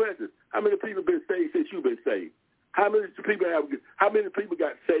yourself a question. How many people have been saved since you've been saved? How many people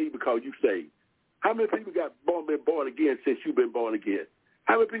got saved because you saved? How many people been born again since you've been born again?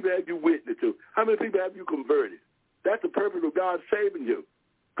 How many people have you witnessed to? How many people have you converted? That's the purpose of God saving you.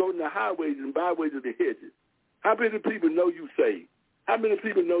 Go to the highways and byways of the hedges. How many people know you saved? How many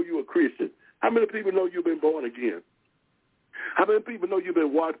people know you a Christian? How many people know you've been born again? How many people know you've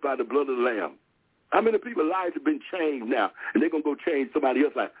been washed by the blood of the Lamb? How many people's lives have been changed now, and they're going to go change somebody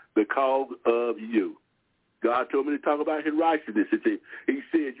else's life because of you? God told me to talk about his righteousness. He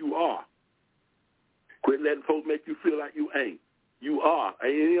said you are. Quit letting folks make you feel like you ain't. You are.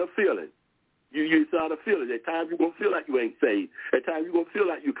 Ain't a feeling. It's not a feeling. At times you're going to feel like you ain't saved. At times you're going to feel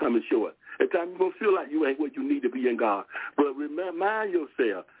like you're coming short. At times you're going to feel like you ain't what you need to be in God. But remind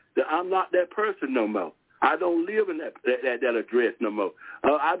yourself that I'm not that person no more. I don't live in that address no more.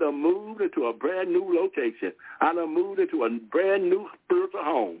 I done moved into a brand new location. I done moved into a brand new spiritual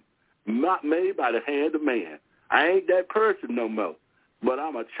home, not made by the hand of man. I ain't that person no more, but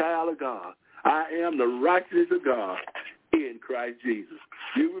I'm a child of God. I am the righteousness of God in Christ Jesus.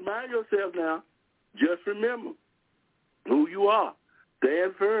 You remind yourself now, just remember who you are.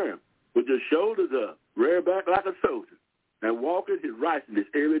 Stand firm with your shoulders up, rear back like a soldier, and walk in his righteousness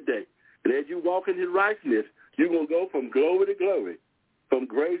every day. And as you walk in his righteousness, you're going to go from glory to glory, from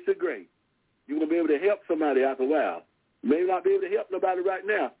grace to grace. You're going to be able to help somebody after a while. You may not be able to help nobody right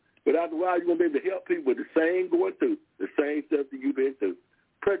now, but after a while you're going to be able to help people with the same going through, the same stuff that you've been through.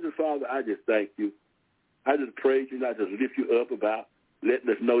 Precious Father, I just thank you. I just praise you and I just lift you up about letting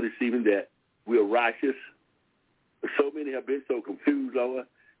us know this evening that we are righteous. So many have been so confused, Lord.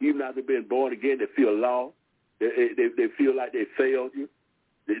 Even after they've been born again, they feel lost. They feel like they failed you.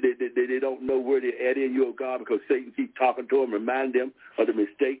 They don't know where they're at in you, oh God, because Satan keeps talking to them, remind them of the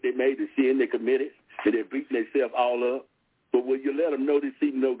mistake they made, the sin they committed, and they're beating themselves all up. But will you let them know this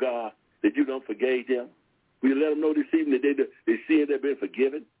evening, oh God, that you don't forgave them? Will you let them know this evening that they sin they've been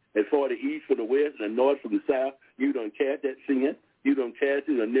forgiven? As far as the east from the west and the north from the south, you don't cast that sin. You don't cast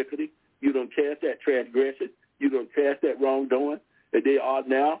the iniquity. You don't cast that transgression. You don't cast that wrongdoing. That they are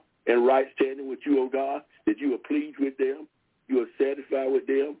now in right standing with you, oh God, that you are pleased with them. You are satisfied with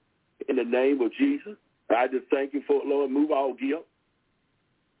them. In the name of Jesus, I just thank you for it, Lord. Move all guilt.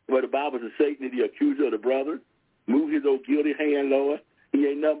 Where the Bible says Satan is the accuser of the brother. Move his old guilty hand, Lord. He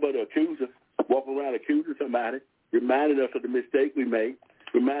ain't nothing but an accuser, walking around accusing somebody, reminding us of the mistake we made,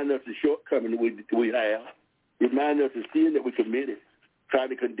 reminding us of the shortcoming we have, reminding us of the sin that we committed, trying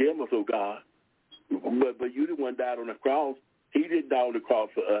to condemn us, oh God. But you the one died on the cross. He didn't die on the cross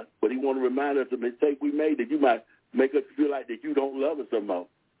for us, but he want to remind us of the mistake we made, that you might make us feel like that you don't love us no more,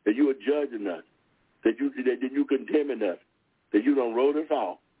 that you are judging us, that you condemning us, that you don't wrote us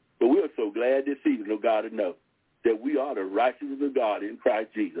off. But we are so glad this evening, oh God, to know that we are the righteousness of God in Christ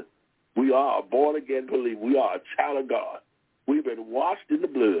Jesus. We are a born-again believer. We are a child of God. We've been washed in the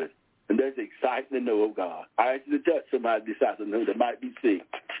blood, and that's exciting to know, oh God. I ask you to touch somebody this afternoon that might be sick,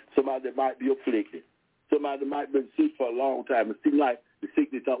 somebody that might be afflicted, somebody that might have been sick for a long time. It seems like the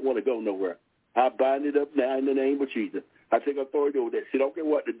sickness don't want to go nowhere. I bind it up now in the name of Jesus. I take authority over that. See, don't care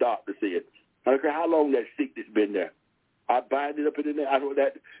what the doctor said. I don't care how long that sickness been there. I bind it up in the name. I know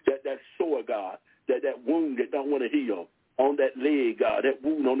that sore, God, that wound that don't want to heal on that leg, God, that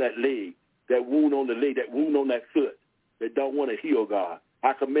wound on that leg, that wound on the leg, that wound on that foot that don't want to heal, God.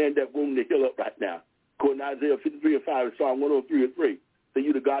 I command that wound to heal up right now. According to Isaiah 53 and 5 and Psalm 103 and 3. So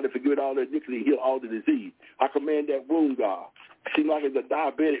you the God that forgive all the iniquity, heal all the disease. I command that wound, God. Seems like it's a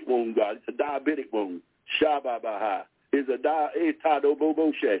diabetic wound, God. It's a diabetic wound. Shabbabaha. It's a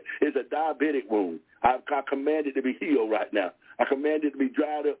diabetic wound. I command it to be healed right now. I command it to be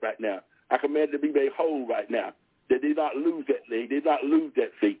dried up right now. I command it to be made whole right now. That they not lose that leg. They not lose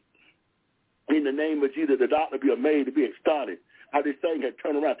that feet. In the name of Jesus, the doctor be amazed to be astonished how this thing had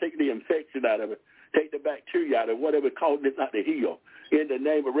turned around, take the infection out of it, take the bacteria out of it, whatever caused it not to heal. In the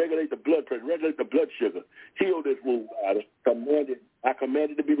name of regulate the blood pressure, regulate the blood sugar, heal this wound, God. I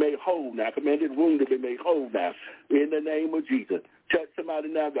command it to be made whole now. I command this wound to be made whole now. In the name of Jesus. Touch somebody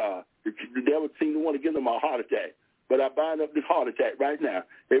now, God. The devil seems to want to give them a heart attack. But I bind up this heart attack right now.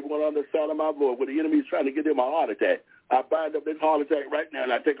 Everyone on the side of my voice, where the enemy is trying to give them a heart attack, I bind up this heart attack right now,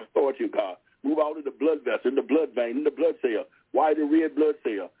 and I take authority, God. Move out of the blood vessel, in the blood vein, in the blood cell, white and red blood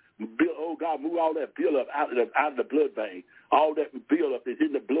cell. Oh, God, move all that buildup out of the blood vein. All that buildup is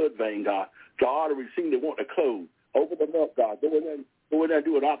in the blood vein, God. The arteries seem to want to close. Open them up, God. Go in there and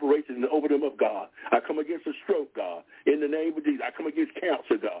do an operation and open them up, God. I come against a stroke, God. In the name of Jesus, I come against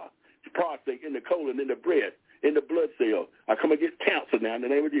cancer, God. Prostate, in the colon, in the breast, in the blood cell. I come against cancer now in the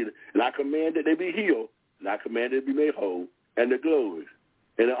name of Jesus. And I command that they be healed. And I command that they be made whole. And the glory,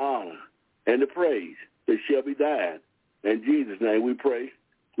 and the honor, and the praise, they shall be thine. In Jesus' name we pray.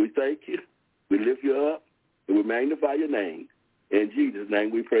 We thank you. We lift you up. And we magnify your name. In Jesus'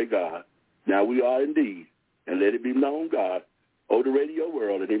 name we pray, God. Now we are indeed. And let it be known, God, over the radio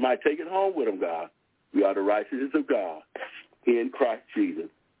world, that they might take it home with them, God. We are the righteousness of God in Christ Jesus.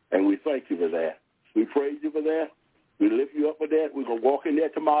 And we thank you for that. We praise you for that. We lift you up for that. We're going to walk in there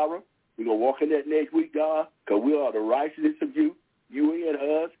tomorrow. We're going to walk in that next week, God, because we are the righteousness of you. You in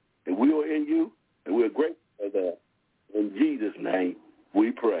us, and we are in you, and we're grateful for that. In Jesus' name,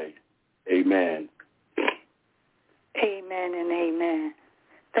 we pray. Amen. Amen and amen.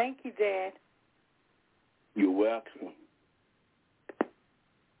 Thank you, Dad. You're welcome.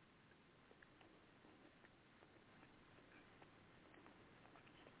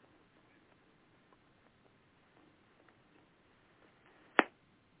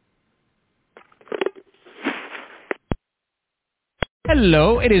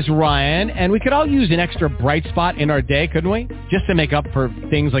 Hello, it is Ryan, and we could all use an extra bright spot in our day, couldn't we? Just to make up for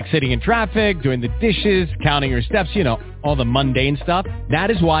things like sitting in traffic, doing the dishes, counting your steps, you know, all the mundane stuff.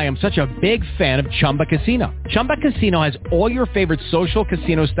 That is why I'm such a big fan of Chumba Casino. Chumba Casino has all your favorite social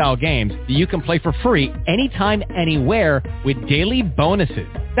casino-style games that you can play for free anytime, anywhere with daily bonuses.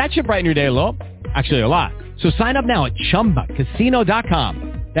 That should brighten your day a little. Actually, a lot. So sign up now at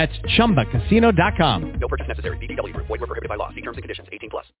ChumbaCasino.com. That's ChumbaCasino.com. No purchase necessary. VGW Group. Void where prohibited by law. See terms and conditions. 18+.